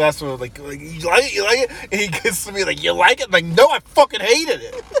who's obsessed with it, like, you like it? You like it? And he gets to me like, you like it? I'm like, no, I fucking hated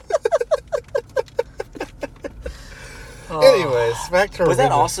it. Anyways, back to was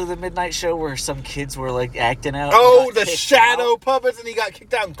that also the midnight show where some kids were like acting out? Oh, the shadow puppets, and he got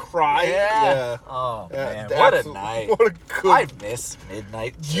kicked out and cried. Yeah. Oh man, what a night! What a good. I miss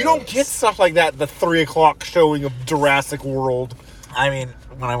midnight. You don't get stuff like that. The 3 o'clock showing of Jurassic World. I mean,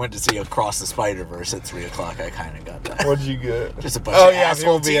 when I went to see Across the Spider-Verse at 3 o'clock, I kind of got that. What's you get? Just a bunch of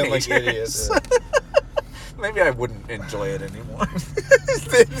asshole being teenagers. like idiots. Yeah. Maybe I wouldn't enjoy it anymore.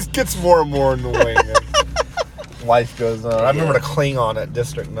 It just gets more and more annoying. Life goes on. I remember the Klingon at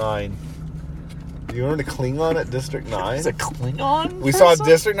District 9. Do you remember the Klingon at District 9? Is a Klingon? We saw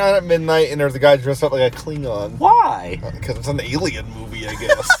District 9 at midnight, and there was a guy dressed up like a Klingon. Why? Because it's an alien movie, I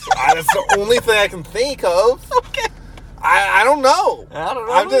guess. That's the only thing I can think of. Okay. I don't know. I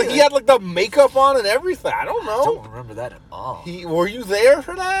don't know. He had like the makeup on and everything. I don't know. I don't remember that at all. Were you there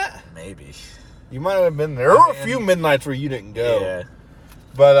for that? Maybe. You might have been there. There were a few midnights where you didn't go. Yeah.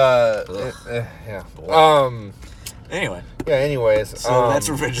 But yeah. Anyway. Yeah. Anyways. So that's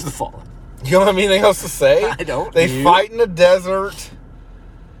Revenge of the Fallen. You don't have anything else to say? I don't. They fight in the desert.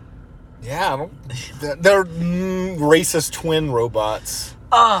 Yeah, I don't. They're racist twin robots.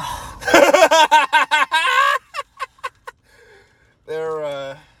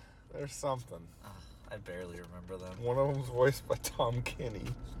 They're something. I barely remember them. One of them's voiced by Tom Kenny.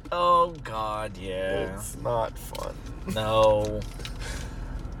 Oh God, yeah. It's not fun. No.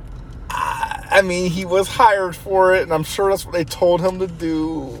 I mean, he was hired for it, and I'm sure that's what they told him to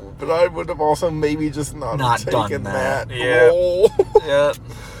do. But I would have also maybe just not taken done that. role. Yeah.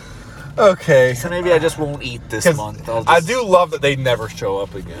 Okay. So maybe I just won't eat this month. I do love that they never show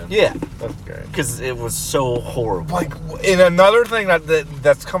up again. Yeah. That's great. Because it was so horrible. Like, and another thing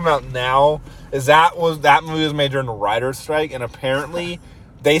that's coming out now is that movie was made during the writer's strike, and apparently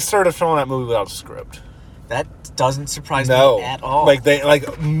they started filming that movie without a script. That doesn't surprise No. me at all.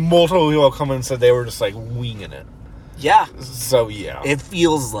 Multiple people come in and said they were just, winging it. Yeah. So, yeah. It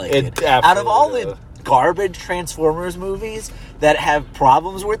feels like it. Absolutely Out of all does. the garbage Transformers movies that have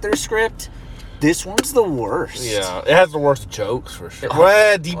problems with their script, this one's the worst. Yeah. It has the worst jokes, for sure.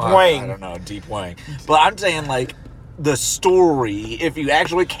 Well, Deep Wang. I don't know, Deep Wang. But I'm saying, the story, if you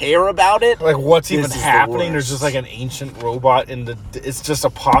actually care about it... what's this even is the happening? There's worst. just, an ancient robot it's just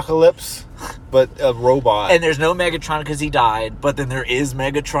Apocalypse, but a robot. And there's no Megatron because he died, but then there is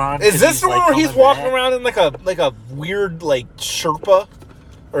Megatron. Is this the one where he's walking back. around in, a weird, Sherpa?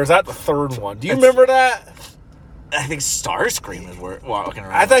 Or is that the third one? Do you remember that? I think Starscream is walking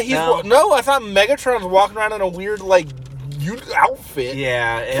around. I thought I thought Megatron's walking around in a weird, outfit.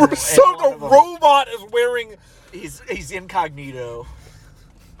 Yeah. And the robot is wearing... He's incognito.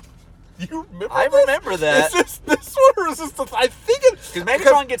 You remember I this? remember that. Is this one, or is this I think it... Because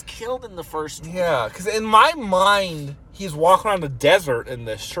Megatron gets killed in the first one. Yeah, because in my mind, he's walking around the desert in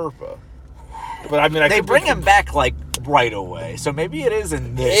this Sherpa. But, they bring him back, right away. So maybe it is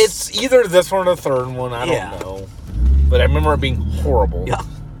in this. It's either this one or the third one. I don't know. But I remember it being horrible. Yeah.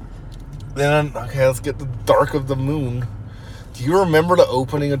 Then, let's get to Dark of the Moon. Do you remember the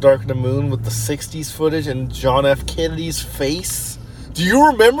opening of Dark of the Moon with the 60s footage and John F. Kennedy's face? Do you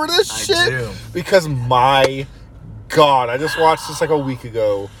remember this shit? I do. Because my God, I just watched this a week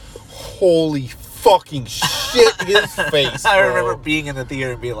ago. Holy fucking shit, his face, I bro. remember being in the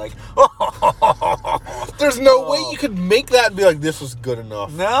theater and being like, There's no way you could make that and be like, this was good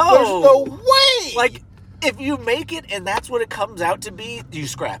enough. No. There's no way. If you make it and that's what it comes out to be, you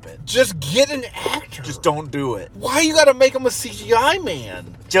scrap it. Just get an actor. Just don't do it. Why you gotta make him a CGI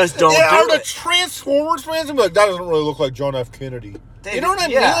man? Just don't do the it. Transformers fans will be like, that doesn't really look like John F. Kennedy. You know what I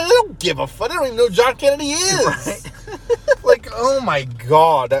mean? Yeah. They don't give a fuck. They don't even know who John Kennedy is. Right. Oh my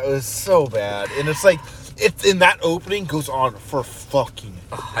God, that was so bad. And it's in that opening goes on for fucking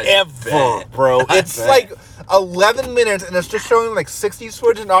ever, bro. It's 11 minutes and it's just showing 60s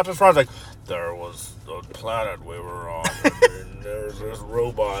footage and Optimus Prime's there was the planet we were on and there's this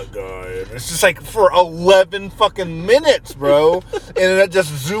robot guy and it's just for 11 fucking minutes, bro. And then it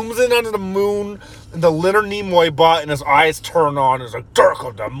just zooms in onto the moon and the Leonard Nimoy bot and his eyes turn on. It's Dark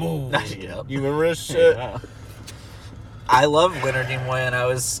of the Moon. Yep. You remember this shit? Yeah. I love Leonard Nimoy and I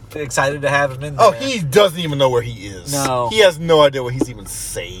was excited to have him in there. Oh, he doesn't even know where he is. No. He has no idea what he's even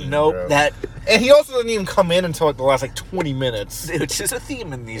saying. Nope. Bro. And he also doesn't even come in until the last 20 minutes. Which is a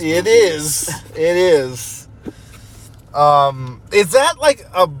theme in these It movies. It is. Is that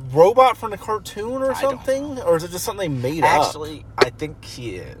a robot from the cartoon or something? Or is it just something they made up? Actually, I think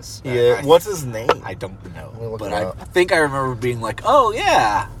he is. Yeah. What's his name? I don't know. Look But it I up. think I remember being like, oh,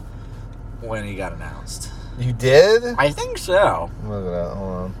 yeah, when he got announced. You did? I think so. Look at that.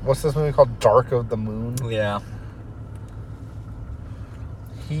 Hold on. What's this movie called? Dark of the Moon? Yeah.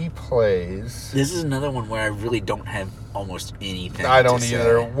 He plays... This is another one where I really don't have almost anything I don't to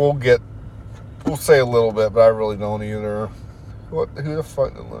either. say. We'll say a little bit, but I really don't either. Who the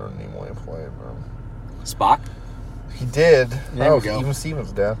fuck did Leonard Nimoy play, bro? Spock? He did. There we go. Even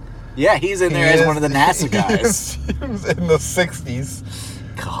Stevens' dad. Yeah, he's in there as one of the NASA guys. He was in the 60s.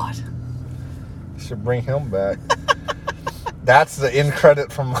 God. Should bring him back. That's the end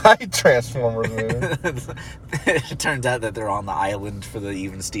credit from my Transformers movie. It turns out that they're on the island for the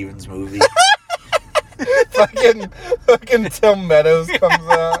Even Stevens movie. fucking Tim Meadows comes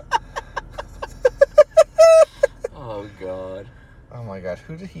out. Oh, God. Oh my God,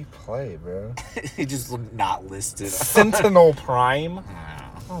 who did he play, bro? He just not listed. Sentinel Prime?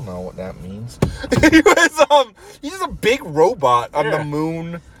 I don't know what that means. He's a big robot on the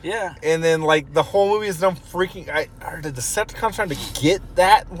moon. Yeah. And then, the whole movie is them freaking... Are the Decepticons trying to get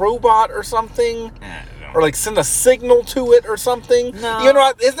that robot or something? Or, send a signal to it or something? No. You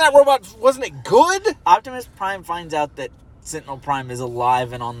know, isn't that robot... Wasn't it good? Optimus Prime finds out that Sentinel Prime is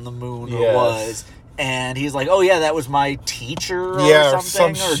alive and on the moon, or was. And he's like, oh, yeah, that was my teacher or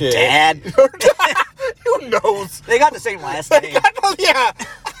something. Some or shit. dad. Who knows? They got the same last name. Yeah.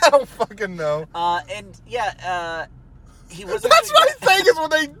 I don't fucking know. He was. That's my thing is when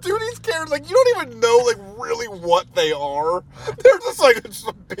they do these characters, you don't even know, really what they are. They're just, just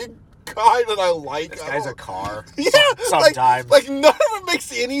a big guy that I like. This guy's a car. Yeah. Sometimes. None of it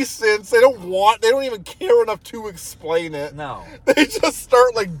makes any sense. They don't even care enough to explain it. No. They just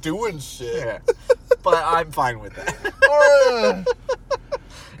start, doing shit. Yeah. But I'm fine with that.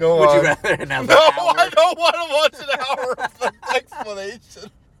 Go Would on. you rather have No, I don't want to watch an hour of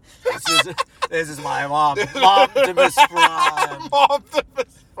explanation. This is my mom. Optimus Prime.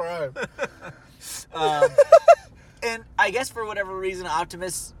 Optimus Prime. And I guess for whatever reason,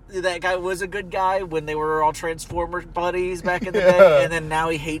 Optimus, that guy was a good guy when they were all Transformer buddies back in the day, and then now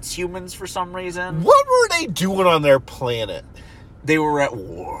he hates humans for some reason. What were they doing on their planet? They were at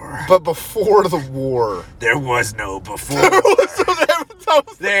war. But before the war. There was no before.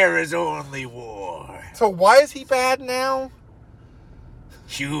 There is only war. So why is he bad now?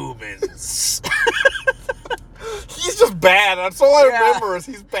 Humans. He's just bad. That's all I remember is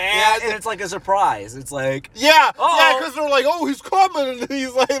he's bad. Yeah, and it's like a surprise. It's like... Yeah, because they're like, oh, he's coming. And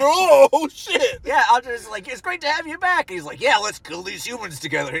he's like, oh, shit. Yeah, Optimus is like, it's great to have you back. And he's like, yeah, let's kill these humans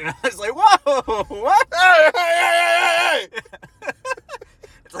together. And I was like, whoa, what? Hey.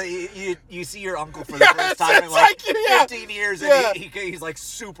 It's like you see your uncle for the first time in like 15 years, and he's like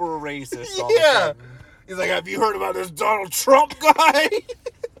super racist all of a sudden. He's like, have you heard about this Donald Trump guy?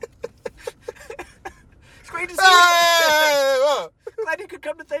 It's great to see you. Glad you could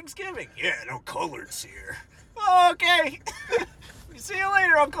come to Thanksgiving. Yeah, no colors here. Oh, okay. See you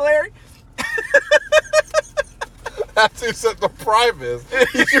later, Uncle Larry. That's who Sentinel Prime is.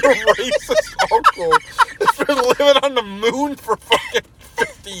 He's your racist uncle that's been living on the moon for fucking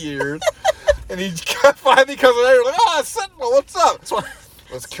 50 years. And he finally comes in there like, oh, Sentinel, what's up?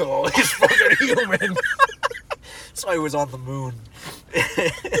 Let's kill all these fucking humans. That's why he was on the moon.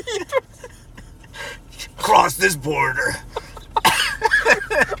 Cross this border.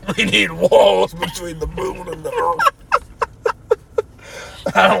 We need walls between the moon and the earth.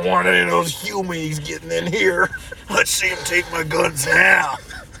 I don't want any of those humans getting in here. Let's see him take my guns now.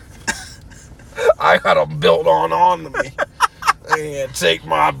 I got them built onto me. They can't take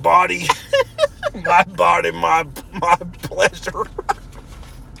my body. My pleasure.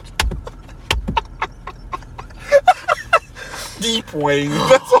 Deep Wayne.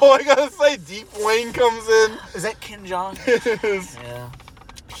 That's all I gotta say. Deep Wayne comes in. Is that Ken Jeong? It is. Yeah.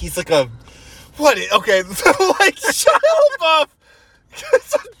 He's like a... What? Okay, so like Shia LaBeouf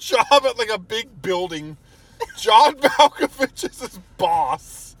gets a job at like a big building. John Malkovich is his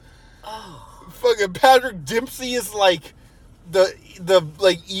boss. Oh. Fucking Patrick Dempsey is like the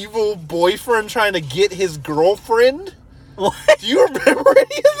like evil boyfriend trying to get his girlfriend. What? Do you remember any of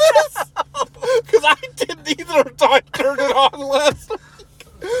this? Because I didn't either until I turned it on last week.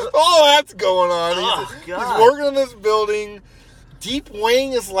 Oh, that's going on. He's working in this building. Deep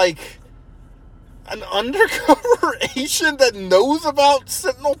Wayne is like an undercover agent that knows about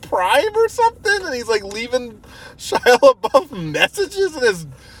Sentinel Prime or something, and he's like leaving Shia LaBeouf messages in his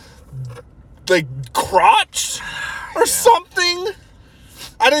like crotch or something.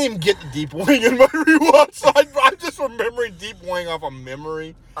 I didn't even get the Deep Wing in my rewatch, so I'm just remembering Deep Wing off of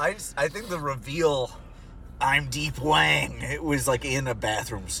memory. I think the reveal, I'm Deep Wang, it was like in a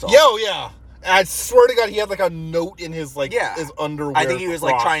bathroom stall. Yo, yeah. And I swear to God, he had like a note in his like his underwear. I think he was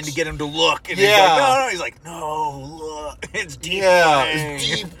crotch. like trying to get him to look. And he's like, no. He's like, no, look. It's Deep Wang.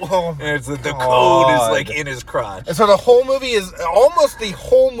 It's Deep. Oh, and the code is like in his crotch. And so the whole movie is almost the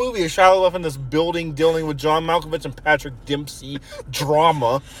whole movie is Shia LaBeouf in this building dealing with John Malkovich and Patrick Dempsey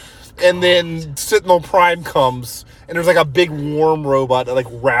drama. And then Sentinel Prime comes, and there's like a big worm robot that like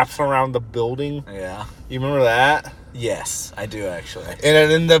wraps around the building. Yeah. You remember that? Yes, I do actually.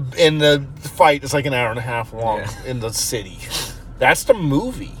 And then in the fight, it's like an hour and a half long in the city. That's the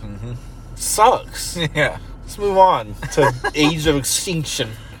movie. Mm-hmm. Sucks. Yeah. Let's move on to Age of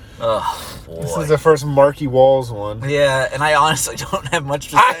Extinction. Oh, boy. This is the first Marky Walls one. Yeah, and I honestly don't have much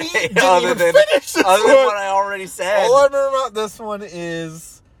to say other than what I already said. All I remember about this one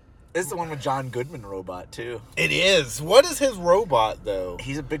is... This is the one with John Goodman robot, too. It is. What is his robot, though?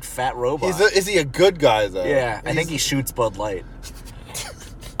 He's a big fat robot. Is he a good guy, though? Yeah, I think he shoots Bud Light.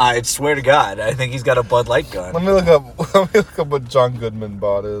 I swear to God, I think he's got a Bud Light gun. Let me look up what John Goodman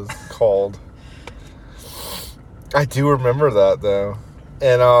bot is called. I do remember that, though.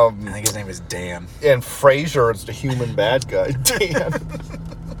 And I think his name is Dan. And Frasier is the human bad guy. Dan.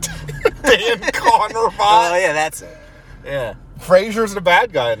 Dan Connor bot. Oh, yeah, that's it. Yeah. Frasier's the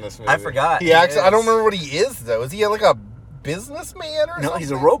bad guy in this movie. I forgot. I don't remember what he is, though. Is he like a businessman or something? No,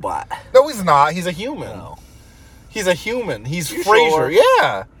 he's a robot. No, he's not. He's a human. No. He's a human. He's You Frasier. sure?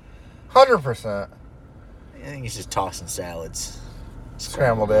 Yeah. 100%. I think he's just tossing salads.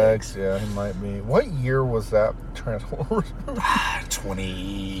 Scrambled eggs. Yeah, he might be. What year was that Transformers?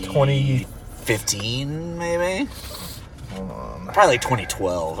 2015, maybe? Hold on. Probably like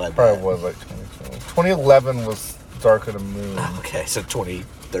 2012, I bet. Probably was like 2012. 2011 was Dark of the Moon. Okay, so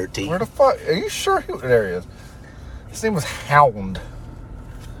 2013. Where the fuck? Are you sure? There he is. His name was Hound.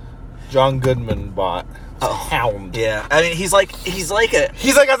 John Goodman bot. Hound. Yeah, I mean, he's like has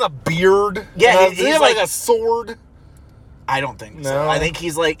a beard. Yeah, he has like a sword. I don't think No. so. I think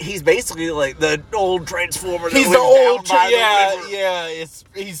he's basically like the old Transformer. He's the old,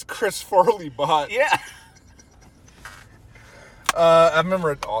 he's Chris Farley bot. Yeah. I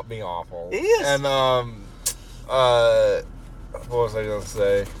remember it being awful. It is. And what was I gonna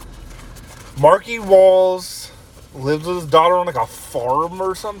say? Marky Walls lives with his daughter on like a farm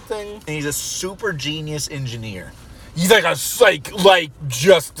or something. And he's a super genius engineer. He's like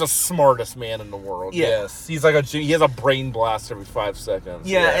just the smartest man in the world. Yeah. Yes, he's like he has a brain blast every 5 seconds.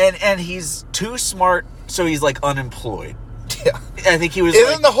 Yeah, and he's too smart, so he's like unemployed. Yeah, I think he was.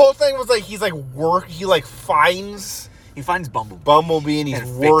 Isn't the whole thing was like he's like he like finds Bumblebee and he's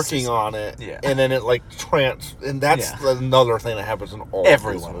working on it. Yeah, and then it like and that's another thing that happens in all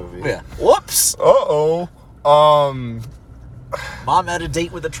everyone. Of these movies. Yeah. Whoops. Mom had a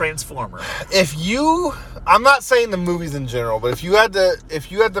date with a Transformer. I'm not saying the movies in general, but if you had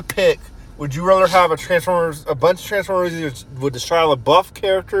to pick, would you rather have a bunch of Transformers with the Shia LaBeouf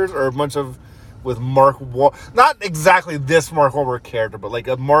characters, or a bunch of with not exactly this Mark Wahlberg character, but like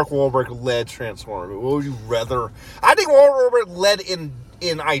a Mark Wahlberg led Transformer? What would you rather? I think Mark Wahlberg led in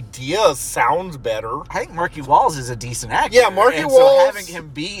ideas sounds better. I think Marky Walls is a decent actor. Yeah, Marky Walls. So having him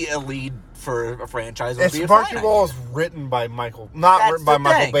be a lead for a franchise would be a fine idea. Marky Walls written by Michael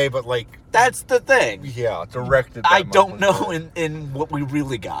Bay, but like that's the thing. Yeah, directed by I don't know in what we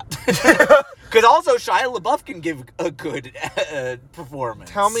really got. Because also Shia LaBeouf can give a good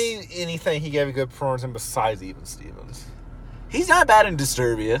performance. Tell me anything he gave a good performance in besides Even Stevens. He's not bad in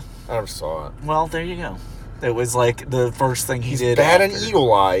Disturbia. I never saw it. Well, there you go. It was like the first thing he did. He's bad in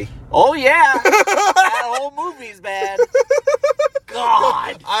Eagle Eye. Oh yeah, that whole movie's bad.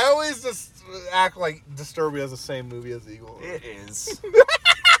 God, I always just act like Disturbia is the same movie as Eagle Eye. It is. I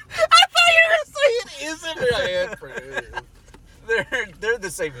thought you were gonna say it isn't. I am for it. They're the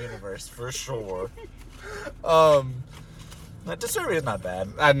same universe for sure. Disturbia is not bad.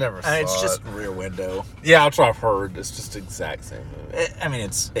 I never saw it. It's just Rear Window. Yeah, that's what I've heard. It's just the exact same movie. I mean,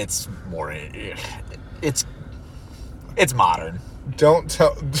 it's more. It's modern. Don't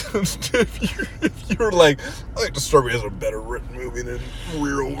tell if you're like, I think Disturbia is a better written movie than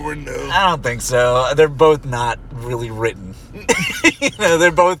Rear Window. I don't think so. They're both not really written.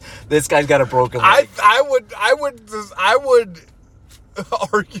 They're both. This guy's got a broken leg. I would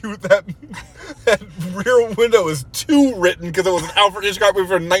argue that Rear Window is too written because it was an Alfred Hitchcock movie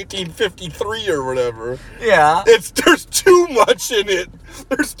from 1953 or whatever. Yeah, there's too much in it.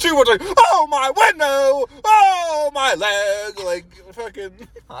 There's too much like, oh my window, oh my leg, like fucking.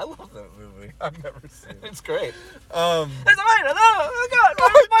 I love that movie. I've never seen it. It's great. There's a window. Oh God,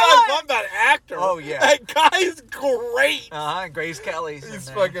 I love that actor. Oh yeah, that guy's great. Grace Kelly. He's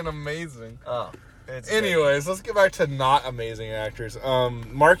fucking amazing. Oh. Anyways, let's get back to not amazing actors.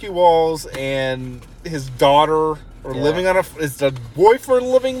 Marky Walls and his daughter are living on is the boyfriend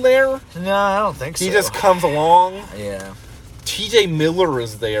living there? No, I don't think so. He just comes along. Yeah. TJ Miller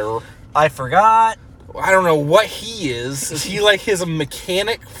is there. I forgot. I don't know what he is. Is he like his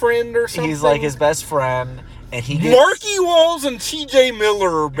mechanic friend or something? He's like his best friend. And Marky Walls and TJ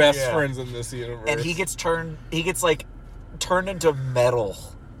Miller are best friends in this universe. And he gets turned into metal.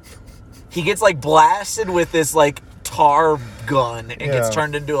 He gets like blasted with this like tar gun and gets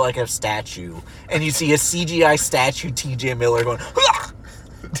turned into like a statue. And you see a CGI statue TJ Miller going, "Hah!"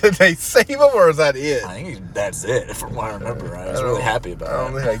 Did they save him or is that it? I think that's it from what I remember. I was really happy about it. I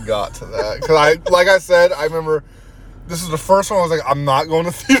don't think I got to that. Because like I said, I remember this is the first one I was like, I'm not going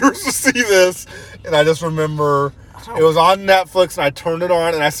to theaters to see this. And I just remember it was on Netflix and I turned it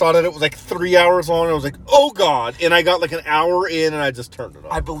on and I saw that it was like 3 hours long and I was like, oh God. And I got like an hour in and I just turned it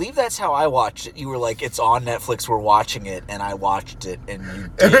off. I believe that's how I watched it. You were like, it's on Netflix, we're watching it. And I watched it and you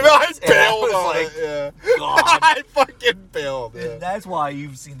did. And I bailed on like, it, yeah. God. I fucking bailed, yeah. And that's why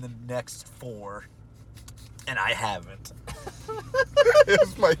you've seen the next 4. And I haven't. It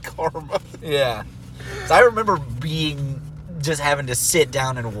was my karma. Yeah. So I remember just having to sit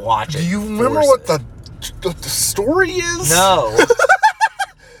down and watch it. Do you remember what the story is? No.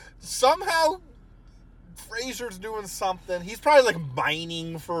 Somehow Fraser's doing something. He's probably like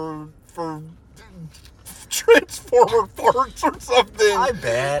mining for Transformer parts or something. I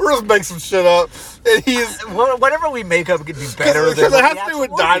bet. We're just make some shit up. And he's whatever we make up could be better than because it has to do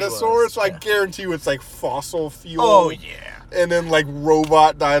with dinosaurs, so I guarantee you it's like fossil fuel. Oh yeah. And then like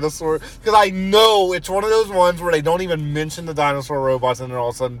robot dinosaur, because I know it's one of those ones where they don't even mention the dinosaur robots, and then all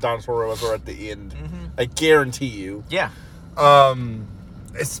of a sudden dinosaur robots are at the end. Mm-hmm. I guarantee you. Yeah.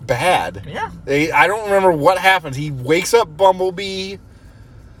 It's bad. Yeah. I don't remember what happens. He wakes up Bumblebee,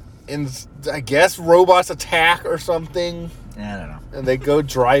 and I guess robots attack or something. I don't know. And they go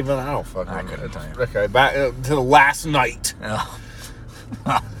driving. I don't fucking know. I couldn't tell you. Okay, back to the last night. Oh.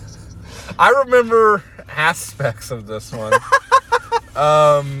 I remember aspects of this one.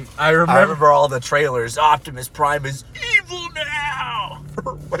 I remember all the trailers. Optimus Prime is evil now.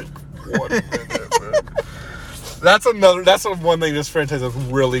 for like 1 minute, man. That's one thing this franchise is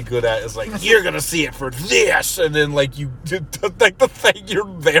really good at, is like, you're gonna see it for this, and then like like the thing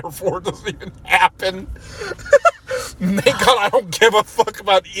you're there for doesn't even happen. Thank God I don't give a fuck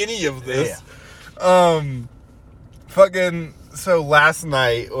about any of this. Yeah. Fucking, so last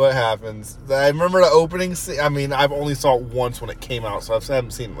night, what happens? I remember the opening scene. I mean, I've only saw it once when it came out, so I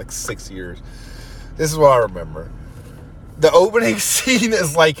haven't seen it in like 6 years. This is what I remember. The opening scene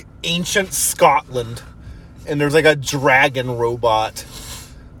is like ancient Scotland, and there's like a dragon robot,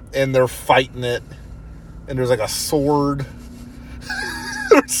 and they're fighting it, and there's like a sword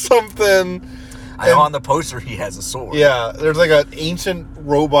or something. I know on the poster he has a sword. Yeah, there's like an ancient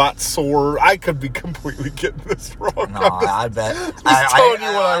robot sword. I could be completely getting this wrong. No, I bet.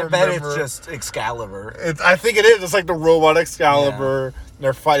 I bet it's just Excalibur. I think it is. It's like the robot Excalibur.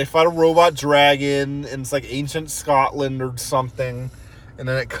 Yeah. They fight a robot dragon, and it's like ancient Scotland or something. And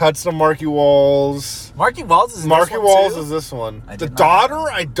then it cuts to Marky Walls. Marky Walls is Marky this one Walls too? is this one. The daughter,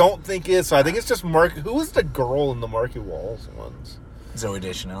 I don't think is. So I think it's just Marky. Who is the girl in the Marky Walls ones? Zoe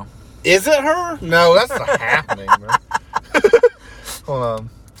Deschanel. Is it her? No, that's not happening, man. Hold on.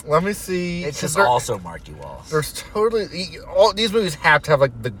 Let me see. It's just also Marky Walls. There's totally... all these movies have to have,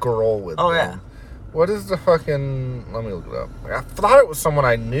 like, the girl with them. Yeah. What is the fucking... Let me look it up. I thought it was someone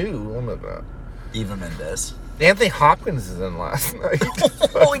I knew. Let me look it up. Eva Mendes. Anthony Hopkins is in last night.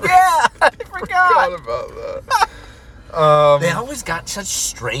 Oh, yeah! I forgot about that. They always got such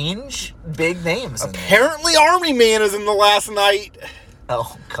strange, big names. Apparently Army Man is in the last night.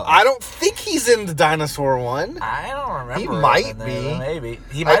 Oh, God. I don't think he's in the dinosaur one. I don't remember. He might be. Maybe.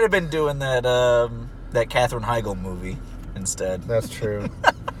 He might have been doing that Katherine Heigl movie instead. That's true.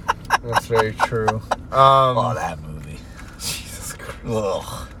 That's very true. Oh, that movie. Jesus Christ.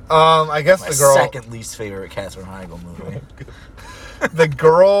 Ugh. I guess My the girl... second least favorite Katherine Heigl movie. The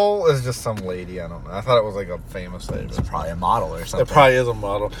girl is just some lady. I don't know. I thought it was like a famous lady. It's probably a model or something. It probably is a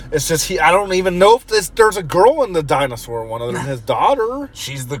model. It's just I don't even know if there's a girl in the dinosaur one other than his daughter.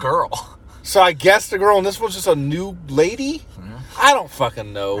 She's the girl. So I guess the girl in this one's just a new lady? Yeah. I don't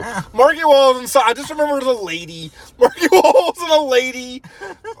fucking know. Marky Walls and I just remember there's a lady. Marky Walls and a lady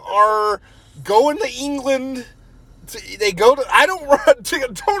are going to England. They go to...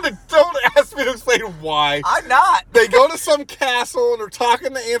 Don't ask me to explain why. I'm not. They go to some castle and they're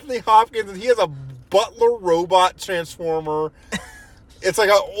talking to Anthony Hopkins, and he has a butler robot transformer. It's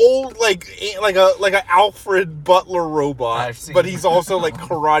like an old, like an Alfred Butler robot, but he's also like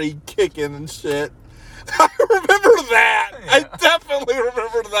karate kicking and shit. I remember that. Yeah. I definitely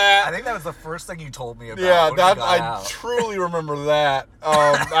remember that. I think that was the first thing you told me about. Yeah, I truly remember that.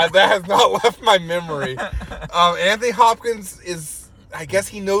 That has not left my memory. Anthony Hopkins is, I guess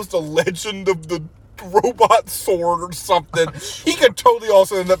he knows the legend of the robot sword or something. He could totally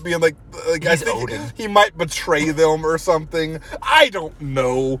also end up being like I think Odin. He might betray them or something. I don't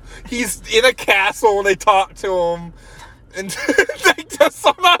know. He's in a castle and they talk to him. And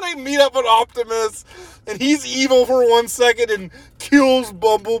somehow they meet up with Optimus, and he's evil for 1 second and kills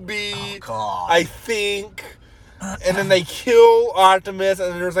Bumblebee, I think. And then they kill Optimus,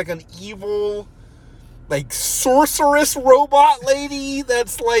 and there's like an evil, like, sorceress robot lady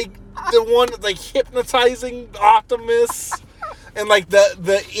that's like the one that's like hypnotizing Optimus. And like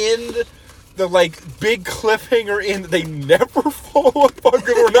the end, the like big cliffhanger end, they never follow up on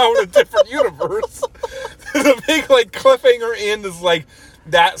because we're now in a different universe. The big like cliffhanger end is like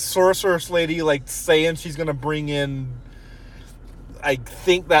that sorceress lady like saying she's gonna bring in, I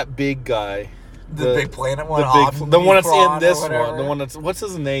think, that big guy, the big planet one, the one that's in this one, the one that's, what's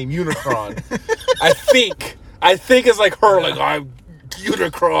his name, Unicron. I think it's like her, like, I'm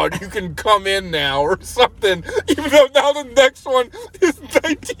Unicron, you can come in now or something, even though now the next one is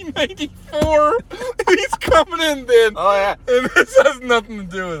 1994 and he's coming in then. Oh yeah, and this has nothing to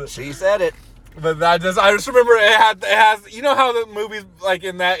do with it. She said it. But I just remember it has, you know how the movies like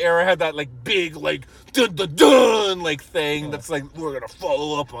in that era had that like big like dun dun dun like thing that's like, we're gonna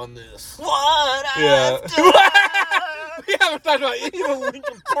follow up on this. What? Yeah. We haven't talked about any of the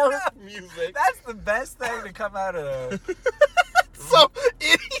Linkin Park music. That's the best thing to come out of. So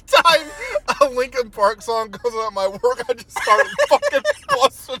anytime a Linkin Park song goes on at my work, I just start fucking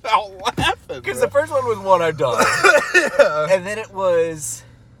busting out laughing. Because the first one was What I've Done, yeah. And then it was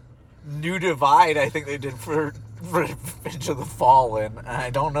New Divide. I think they did for Revenge of the Fallen. I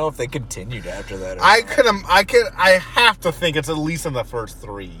don't know if they continued after that. I have to think it's at least in the first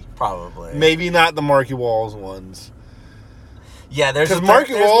 3. Probably. Maybe not the Marky Walls ones. Yeah, because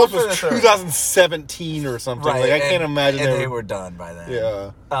Marky Walls was 2017 or something. Right, like I can't imagine they were done by then.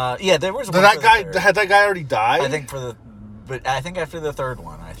 Yeah. Yeah, there was. Had that guy already died? I think after the third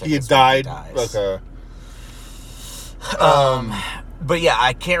one, he had died. Okay. But yeah,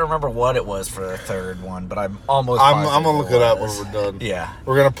 I can't remember what it was for the third one, but I'm almost. I'm gonna look it up when we're done. Yeah,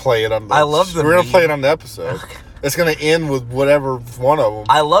 we're gonna play it on. I love the. We're gonna play it on the episode. Okay. It's gonna end with whatever one of them.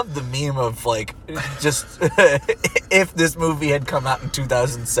 I love the meme of like just if this movie had come out in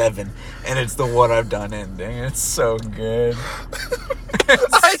 2007 and it's the What I've Done ending. It's so good.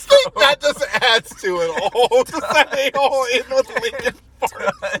 I think that just adds to it all. Just that they all end with Linkin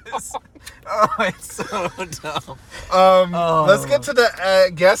Park. Oh, it's so dumb. Let's get to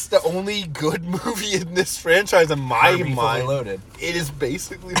the guess the only good movie in this franchise in my mind. Fully Loaded. It is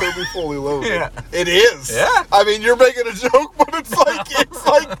basically Herbie Fully Loaded. Yeah. It is. Yeah. I mean, you're making a joke, but it's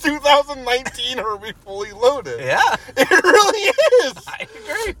like 2019 Herbie Fully Loaded. Yeah. It really is. I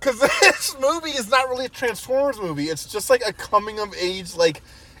agree. Because this movie is not really a Transformers movie. It's just like a coming of age, like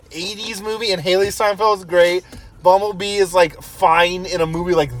 80s movie, and Haley Steinfeld is great. Bumblebee is like fine in a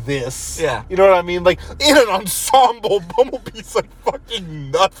movie like this. Yeah. You know what I mean? Like in an ensemble, Bumblebee's like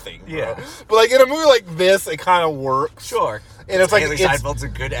fucking nothing. Bro. Yeah. But like in a movie like this, it kind of works. Sure. And it's like Haley Steinfeld's a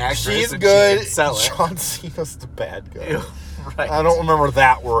good actress. She's and good. She can sell it. John Cena's the bad guy. Ew, right. I don't remember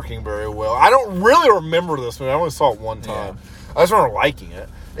that working very well. I don't really remember this movie. I only saw it one time. Yeah. I just remember liking it.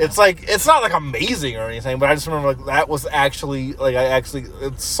 It's like it's not like amazing or anything, but I just remember like that was actually like I actually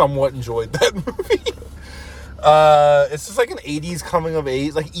somewhat enjoyed that movie. It's just like an 80s coming of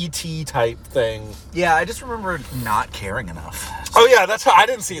age, like E.T. type thing. Yeah, I just remember not caring enough. Oh yeah, that's how I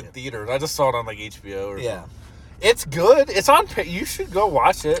didn't see it in theaters. I just saw it on like HBO or something. It's good. It's on. You should go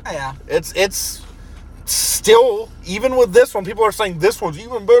watch it. Yeah. It's still, even with this one, people are saying this one's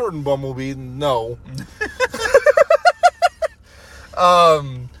even better than Bumblebee. No.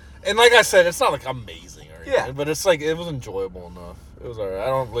 And like I said, it's not like amazing or anything, but it's like it was enjoyable enough. It was alright. I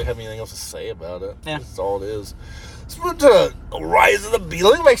don't really have anything else to say about it. Yeah. That's all it is. Let's move to Rise of the Beast.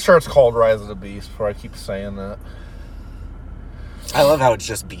 Let me make sure it's called Rise of the Beast before I keep saying that. I love how it's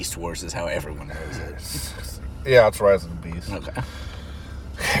just Beast Wars is how everyone knows it. Yeah, it's Rise of the Beast. Okay.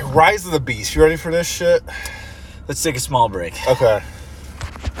 Rise of the Beast. You ready for this shit? Let's take a small break. Okay.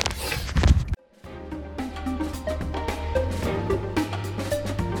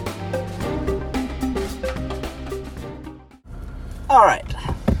 All right.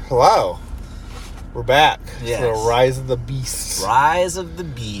 Hello. We're back. Yes. To the Rise of the Beasts. Rise of the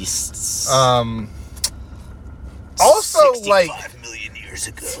Beasts. Also, 65 million years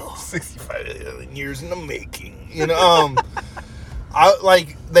ago. 65 million years in the making. You know,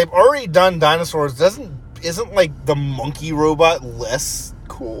 they've already done dinosaurs. Isn't like the monkey robot less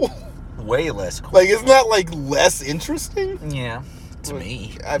cool? Way less cool. Like, isn't that like less interesting? Yeah. To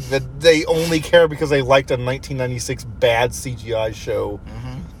me. They only care because they liked a 1996 bad CGI show.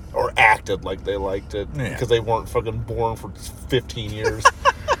 Mm-hmm. Or acted like they liked it. Because they weren't fucking born for 15 years.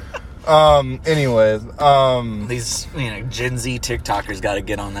 Anyways. These, Gen Z TikTokers got to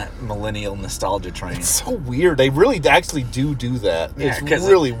get on that millennial nostalgia train. It's so weird. They really actually do that. Yeah, it's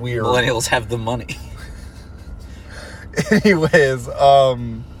really weird. Millennials have the money. Anyways,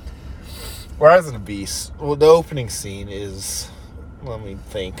 Rise of the Beast. Well, the opening scene is... Let me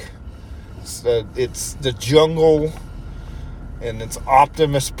think. It's the jungle, and it's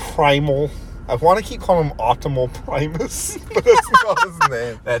Optimus Primal. I want to keep calling him Optimal Primus, but that's not his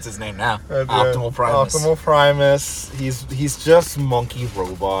name. That's his name now. Optimal Primus. Optimal Primus. He's just Monkey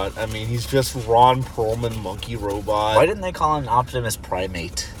Robot. I mean, he's just Ron Perlman Monkey Robot. Why didn't they call him Optimus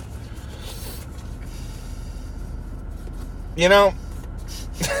Primate? I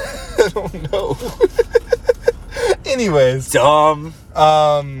don't know. Anyways. Dumb.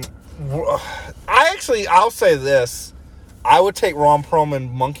 I'll say this. I would take Ron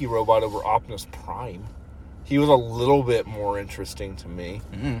Perlman Monkey Robot over Optimus Prime. He was a little bit more interesting to me.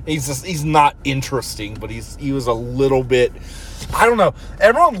 Mm-hmm. He's not interesting, but he was a little bit... I don't know.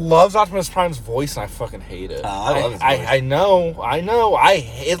 Everyone loves Optimus Prime's voice, and I fucking hate it. I love his voice. I know.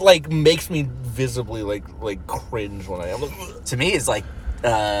 It like makes me visibly like cringe when I am. To me, it's like,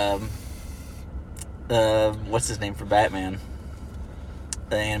 what's his name for Batman?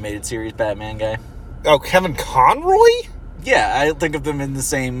 The animated series Batman guy. Oh, Kevin Conroy? Yeah, I think of them in the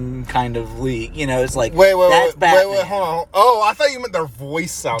same kind of league. You know, it's like wait, hold on. Oh, I thought you meant their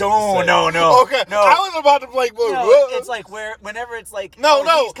voice sounded the same. No. Okay, no. I was about to like. No, it's like whenever it's like no,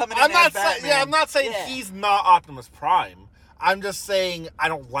 he's coming in I'm not as Batman. saying. Yeah, I'm not saying he's not Optimus Prime. I'm just saying I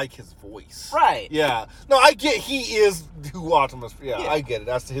don't like his voice. Right. Yeah. No, I get he is who Optimus. Yeah, I get it.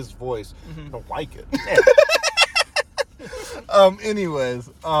 That's his voice. I don't like it. Yeah. Anyways,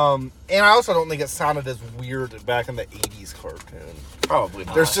 and I also don't think it sounded as weird back in the 80s cartoon. Probably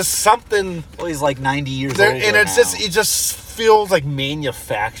not. There's just something. Well, he's like 90 years old. And it's now. it just feels like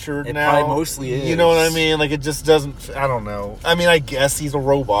manufactured it now. Probably mostly is. You know what I mean? Like, it just doesn't, I don't know. I mean, I guess he's a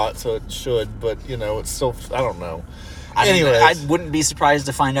robot, so it should, but, you know, it's still, I don't know. Anyways. I wouldn't be surprised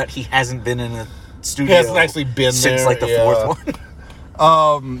to find out he hasn't been in a studio. He hasn't actually been since there. Like the fourth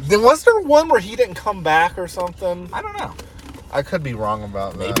one. Then was there one where he didn't come back or something? I don't know. I could be wrong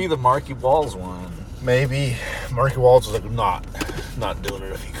about that. Maybe the Marky Walls one. Maybe. Marky Walls was like, not doing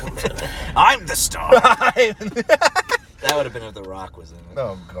it if he comes in. I'm the star. That would have been if The Rock was in it.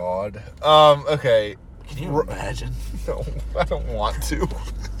 Oh, God. Okay. Can you imagine? No, I don't want to.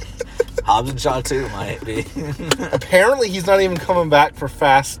 Hobbs and Shaw 2 might be. Apparently, he's not even coming back for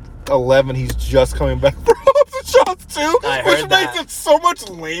Fast 11. He's just coming back for Hobbs and Shaw 2, which makes it so much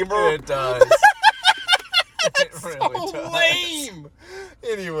lamer. It does. It really so lame.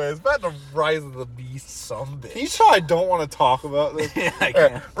 Anyways, back to Rise of the Beast. Some bitch. Can you tell I don't want to talk about this? Yeah, I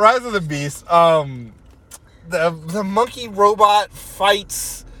can. Right. Rise of the Beast. The monkey robot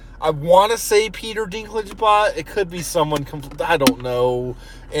fights. I want to say Peter Dinklage bot. It could be someone. I don't know.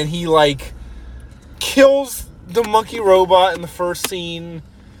 And he like kills the monkey robot in the first scene,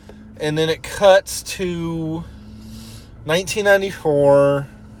 and then it cuts to 1994.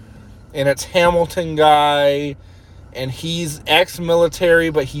 And it's Hamilton guy, and he's ex-military,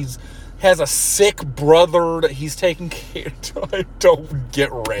 but has a sick brother that he's taking care of. I don't get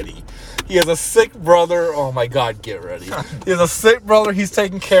ready. He has a sick brother. Oh my God, get ready. He has a sick brother he's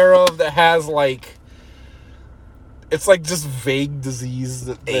taking care of that has like, it's like just vague disease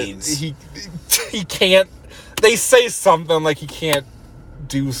that AIDS. He can't. They say something like he can't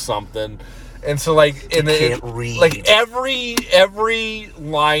do something. And so, like, and can't read. Like every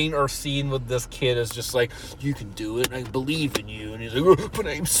line or scene with this kid is just like, you can do it, and I believe in you. And he's like, oh, but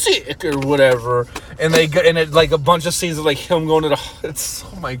I'm sick or whatever. And they go, and it like a bunch of scenes of like him going to the. It's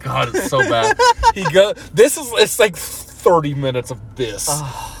oh my God, it's so bad. It's like 30 minutes of this.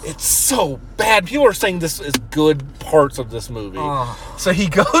 It's so bad. People are saying this is good parts of this movie. So he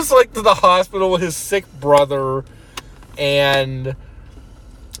goes like to the hospital with his sick brother, and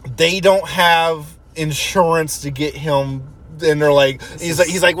they don't have insurance to get him, and they're like,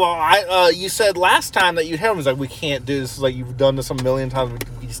 he's like, well, you said last time that you'd have him. He's like, we can't do this. Like, you've done this a million times.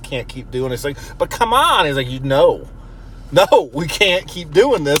 We just can't keep doing it. It's like, but come on. He's like, no, we can't keep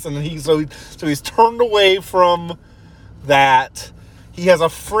doing this. And then so he's turned away from that. He has a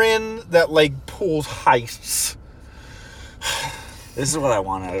friend that like pulls heists. This is what I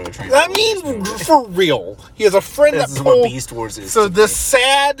want out of a train. I mean, for real. He has a friend this is what Beast Wars is. So this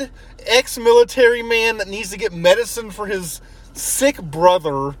sad ex-military man that needs to get medicine for his sick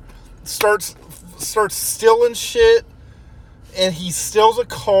brother starts stealing shit, and he steals a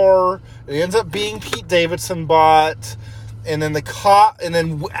car. It ends up being Pete Davidson bot, and then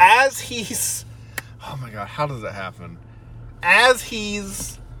as he's, oh my God, how does that happen? As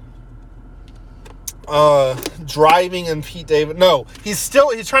he's driving and he's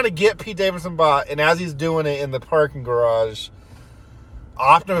trying to get Pete Davidson bot, and as he's doing it in the parking garage,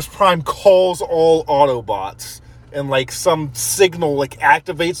 Optimus Prime calls all Autobots, and like some signal like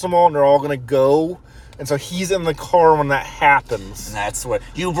activates them all, and they're all gonna go. And so he's in the car when that happens. And that's what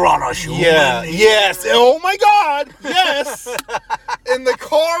you brought us. Yeah. Yes. Oh my God. Yes. And the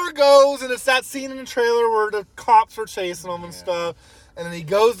car goes, and it's that scene in the trailer where the cops are chasing him and stuff. And then he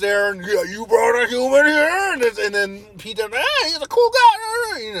goes there, and you brought a human here, and then Pete does, he's a cool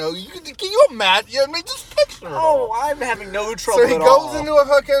guy. You know, can you imagine? You make this picture. Oh, I'm having no trouble. So he goes into a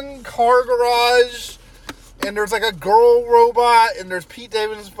fucking car garage, and there's like a girl robot, and there's Pete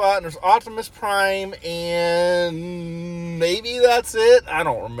Davidson's bot, and there's Optimus Prime, and maybe that's it. I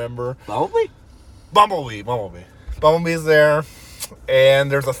don't remember. Bumblebee. Bumblebee's there, and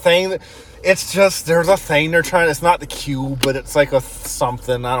there's a thing that. It's just, there's a thing they're trying, it's not the cube, but it's like a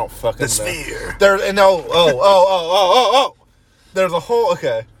something, I don't fucking know. The sphere. There's a whole,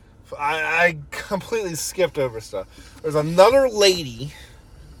 okay. I completely skipped over stuff. There's another lady,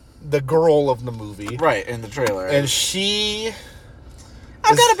 the girl of the movie. Right, in the trailer. And she...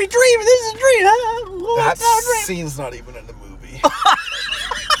 I'm gonna be dreaming, this is a dream, huh? That scene's not even in the movie.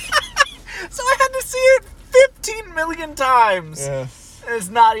 So I had to see it 15 million times. Yes. And it's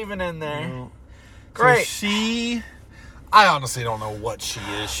not even in there. No. Great. So I honestly don't know what she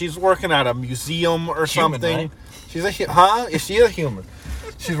is. She's working at a museum or something. Right? She's Is she a human?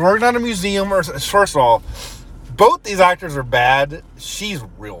 She's working at a museum or... First of all, both these actors are bad. She's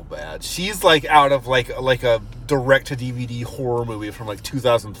real bad. She's like out of like a direct-to-DVD horror movie from like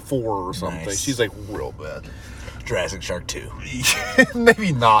 2004 or something. Nice. She's like real bad. Jurassic Shark 2.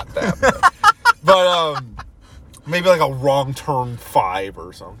 Maybe not that bad. But maybe like a Wrong Turn 5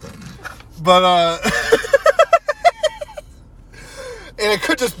 or something. But and it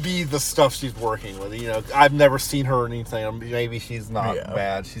could just be the stuff she's working with. You know, I've never seen her or anything. Maybe she's not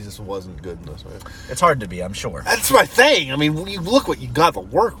bad. She just wasn't good in this way. It's hard to be, I'm sure. That's my thing. I mean, you look what you got to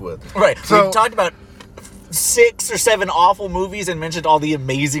work with. Right. So we've talked about 6 or 7 awful movies and mentioned all the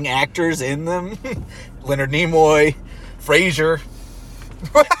amazing actors in them. Leonard Nimoy, Frasier.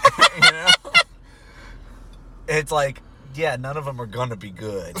 You know? It's like, yeah, none of them are gonna be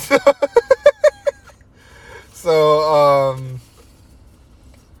good. So,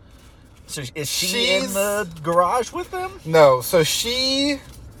 So is she in the garage with them? No, so she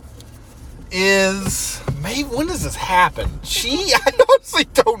is... Maybe, when does this happen? I honestly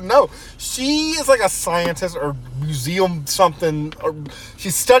don't know. She is like a scientist or museum something. Or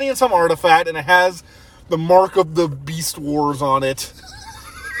she's studying some artifact, and it has the mark of the Beast Wars on it.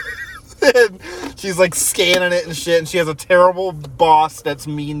 And she's like scanning it and shit, and she has a terrible boss that's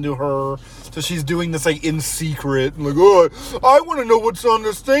mean to her. So she's doing this like in secret, and like, oh, I want to know what's on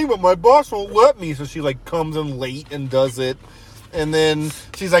this thing, but my boss won't let me. So she like comes in late and does it, and then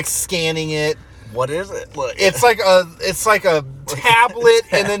she's like scanning it. What is it? Look. It's like a tablet,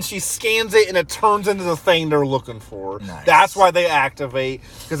 and then she scans it, and it turns into the thing they're looking for. Nice. That's why they activate,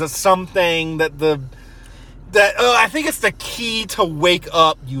 because it's something that I think it's the key to wake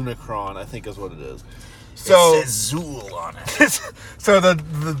up Unicron. I think is what it is. So it says Zool on it. So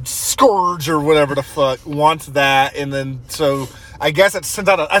the Scourge or whatever the fuck wants that, and then so I guess it sent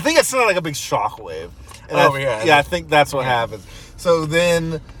out like a big shockwave. And I think that's what happens. So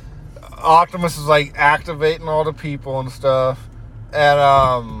then Optimus is like activating all the people and stuff,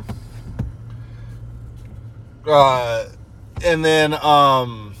 and then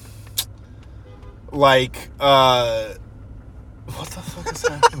what the fuck is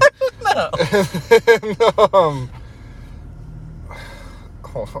happening?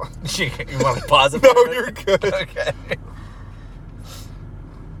 Hold on. You want to pause it? No, you're good. Okay.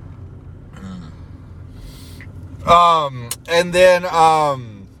 And then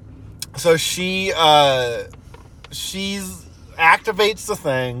so she activates the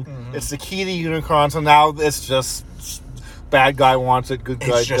thing. Mm-hmm. It's the key to Unicron. So now it's just bad guy wants it, good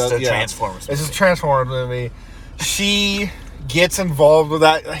guy it's just does. A Transformers movie. It's just Transformers movie. She gets involved with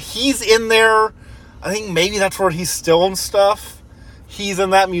that. He's in there. I think maybe that's where he's stealing stuff. He's in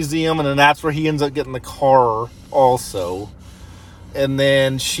that museum, and then that's where he ends up getting the car also. And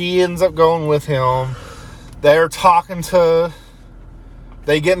then she ends up going with him. They're talking to...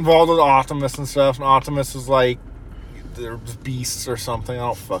 They get involved with Optimus and stuff, and Optimus is like, they're beasts or something. I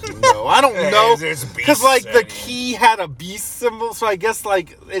don't fucking know. I don't know. Because, like, the key had a beast symbol, so I guess,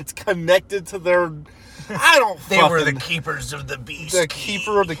 like, it's connected to their... I don't They were the keepers of the beast. The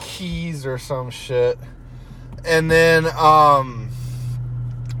keeper of the keys or some shit. And then,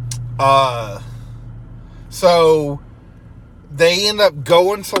 so they end up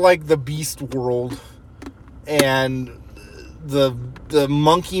going to, like, the beast world, and the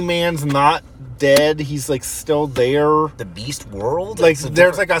monkey man's not dead. He's, like, still there. The beast world? Like,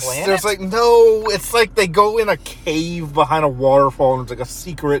 there's like no, it's like they go in a cave behind a waterfall, and it's like a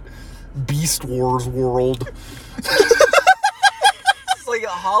secret Beast Wars world. It's like a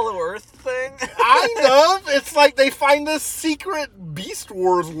Hollow Earth thing. Kind of. It's like they find this secret Beast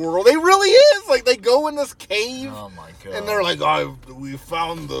Wars world. It really is. Like, they go in this cave. Oh my god. And they're like, we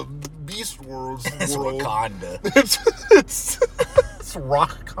found the Beast Wars world. Wakanda. It's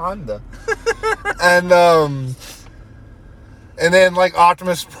Wakanda. And then, like,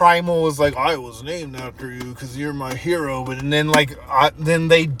 Optimus Primal was like, I was named after you because you're my hero. But and then, like, then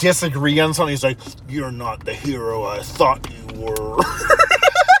they disagree on something. He's like, you're not the hero I thought you were.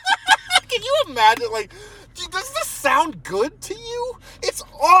 Can you imagine, like, does this sound good to you? It's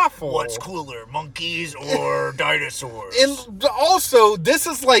awful. What's cooler, monkeys or dinosaurs? And also, this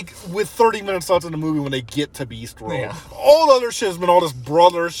is like with 30 minutes left in the movie when they get to Beast World. Yeah. All the other shit has been all this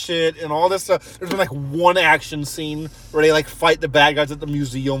brother shit and all this stuff. There's been like one action scene where they like fight the bad guys at the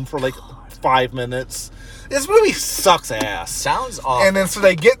museum for like 5 minutes. This movie sucks ass. Sounds awful. And then so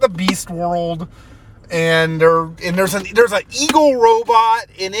they get the Beast World, and there's an eagle robot,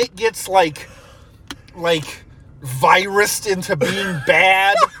 and it gets like like virused into being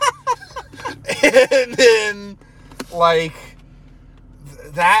bad. And then like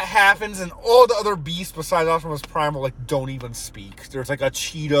that happens, and all the other beasts besides Optimus Primal like don't even speak. There's like a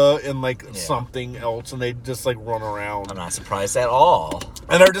cheetah and like something else, and they just like run around. I'm not surprised at all.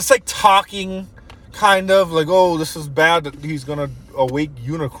 And they're just like talking, kind of like, oh, this is bad that he's gonna awake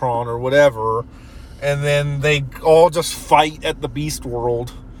Unicron or whatever. And then they all just fight at the Beast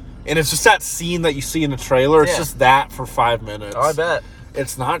World, and it's just that scene that you see in the trailer. It's just that for 5 minutes. Oh, I bet.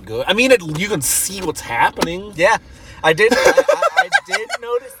 It's not good. I mean, you can see what's happening. Yeah, I did. I did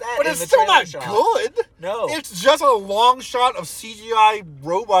notice that, but it's still not good. No, it's just a long shot of CGI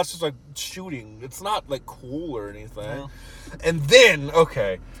robots just like shooting. It's not like cool or anything. No. And then,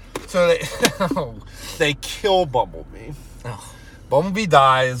 okay, so they kill Bumblebee. Oh. Bumblebee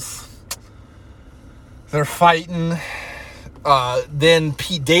dies. They're fighting. Then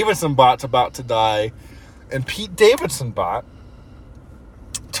Pete Davidson Bot's about to die, and Pete Davidson Bot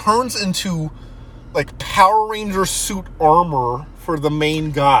turns into like Power Ranger suit armor for the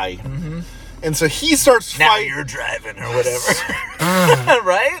main guy. Mm-hmm. And so he starts fighting. Now you're driving or whatever.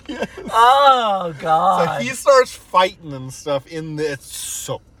 Right? Yes. Oh, God. So he starts fighting and stuff in the... It's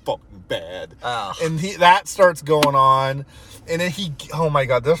so fucking bad. Oh. And that starts going on. And then oh my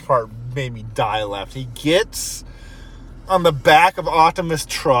God, this part made me die laughing. He gets on the back of Optimus'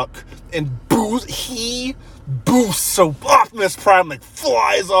 truck and boosts. So Optimus Prime like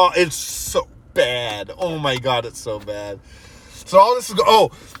flies off. It's so bad. Oh my God, it's so bad. So all this is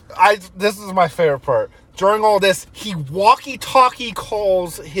this is my favorite part. During all this, he walkie-talkie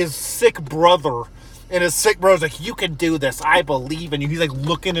calls his sick brother, and his sick brother's like, "You can do this. I believe in you." He's like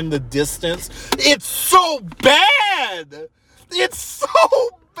looking in the distance. It's so bad. It's so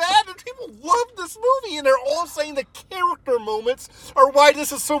bad, and people love this movie, and they're all saying the character moments are why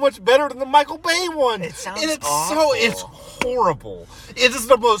this is so much better than the Michael Bay one. It sounds and it's awful. It's horrible. It is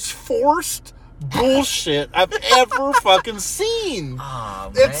the most forced bullshit I've ever fucking seen.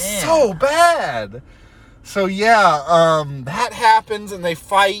 Oh, man. It's so bad. So yeah, that happens, and they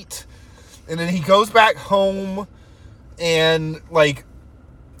fight, and then he goes back home, and like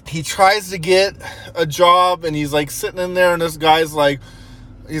he tries to get a job, and he's like sitting in there, and this guy's like,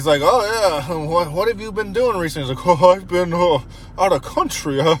 he's like, "Oh yeah, what have you been doing recently?" He's like, "Oh, I've been out of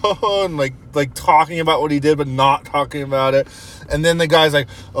country," and like talking about what he did, but not talking about it. And then the guy's like,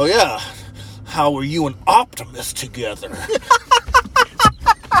 "Oh yeah, how were you and Optimus together?"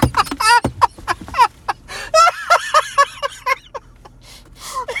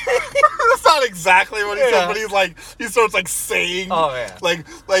 That's not exactly what he said, but he starts like saying, "Oh yeah," like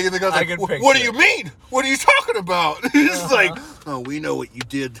the guy's like, "What do you mean? What are you talking about?" He's like, "Oh, we know what you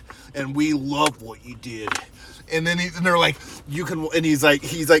did, and we love what you did." And then they're like, "You can," and he's like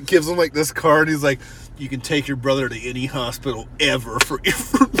gives him like this card. He's like, "You can take your brother to any hospital ever for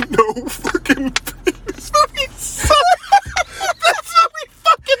no fucking." This movie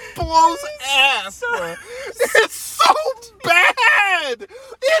fucking blows ass, bro. It's so bad.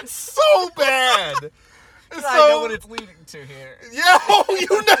 It's so bad. I know what it's leading to here. Yeah, you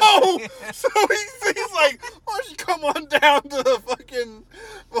know. So he's like, "Why don't you come on down to the fucking...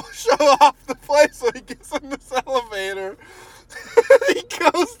 We'll show off the place." So he gets in this elevator. He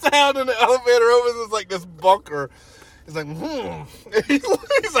goes down, and the elevator opens. It's like this bunker. He's like, And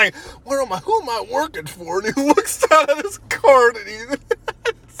he's like, who am I working for? And he looks down at his card, and he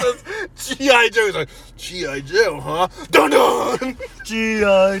says, G.I. Joe. He's like, G.I. Joe, huh? Dun-dun!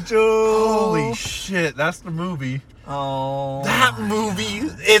 G.I. Joe. Holy shit, that's the movie. Oh. That movie,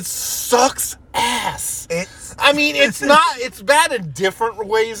 it sucks ass. It's bad in different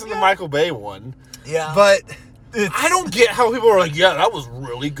ways than the Michael Bay one. Yeah. But... I don't get how people are like, yeah, that was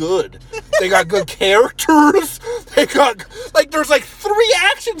really good. They got good characters. They got, there's 3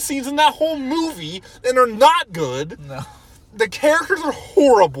 action scenes in that whole movie, and they're not good. No. The characters are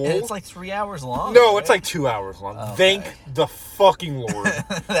horrible. And it's 3 hours long. No, right? It's 2 hours long. Okay. Thank the fucking Lord.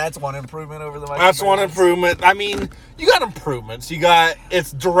 That's one improvement over the Michael That's Bay one ones. improvement. I mean, you got improvements.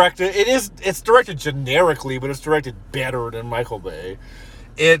 It's directed generically, but it's directed better than Michael Bay.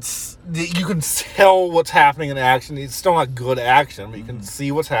 You can tell what's happening in action. It's still not good action, but you can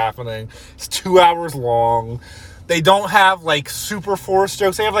see what's happening. It's 2 hours long. They don't have super forced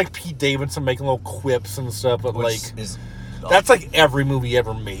jokes. They have Pete Davidson making little quips and stuff, but that's every movie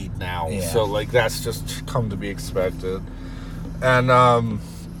ever made now. Yeah. So that's just come to be expected. And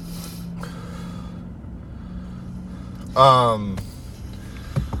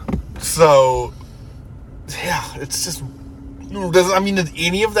so yeah, it's just Did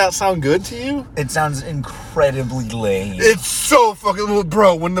any of that sound good to you? It sounds incredibly lame. It's so fucking...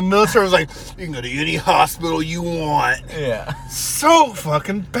 Bro, when the military was like, you can go to any hospital you want. Yeah. So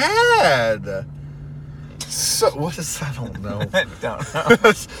fucking bad. So, what is that? I don't know. I don't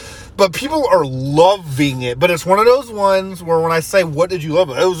know. But people are loving it. But it's one of those ones where when I say, what did you love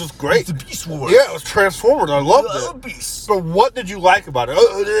about it? It was just great. It's the Beast Wars. Yeah, it was Transformers. I loved it. Beast. But what did you like about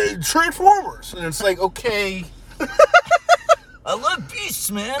it? Transformers. And it's like, okay. I love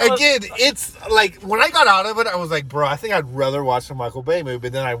Beasts, man. Again, it's like, when I got out of it, I was like, bro, I think I'd rather watch the Michael Bay movie.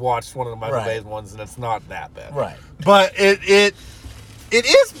 But then I watched one of the Michael Bay ones, and it's not that bad. Right. But it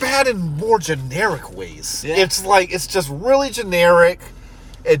is bad in more generic ways. Yeah. It's like, it's just really generic.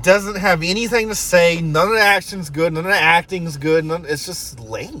 It doesn't have anything to say. None of the action's good. None of the acting's good. It's just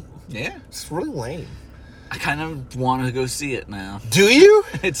lame. Yeah. It's really lame. I kind of want to go see it now. Do you?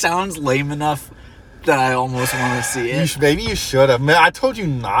 It sounds lame enough that I almost want to see it. Maybe you should have. Man, I told you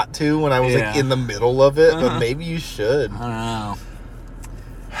not to when I was like in the middle of it, but maybe you should. I don't know.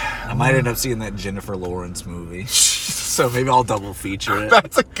 I might end up seeing that Jennifer Lawrence movie. So maybe I'll double feature it.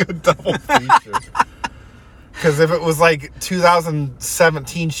 That's a good double feature. Because if it was like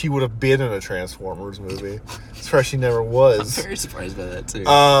 2017, she would have been in a Transformers movie. That's why she never was. I'm very surprised by that, too.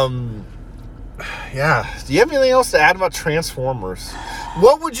 Yeah. Do you have anything else to add about Transformers?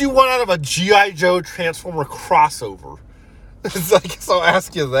 What would you want out of a G.I. Joe Transformer crossover? It's like, so I'll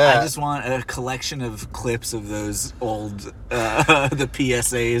ask you that. I just want a collection of clips of those old, the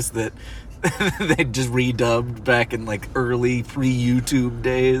PSAs that they just redubbed back in like early pre-YouTube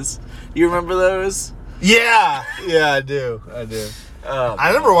days. You remember those? Yeah, I do.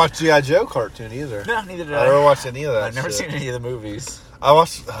 I never watched G.I. Joe cartoon either. No, neither did I. I never watched any of that. I've never seen any of the movies. I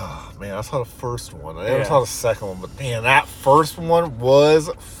watched. Oh man, I saw the first one. I never saw the second one, but man, that first one was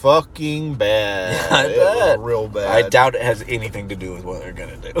fucking bad. Yeah, I bet. It was real bad. I doubt it has anything to do with what they're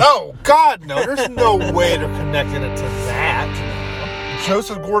gonna do. Oh God, no! There's no way they're connecting it to that.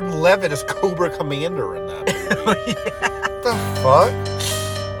 Joseph Gordon-Levitt is Cobra Commander in that movie. What the fuck?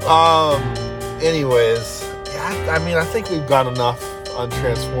 Anyways, yeah, I think we've got enough on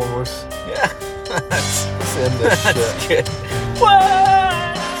Transformers. Yeah. Let's end this shit. Good.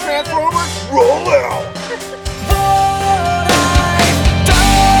 What? Transformers, roll out!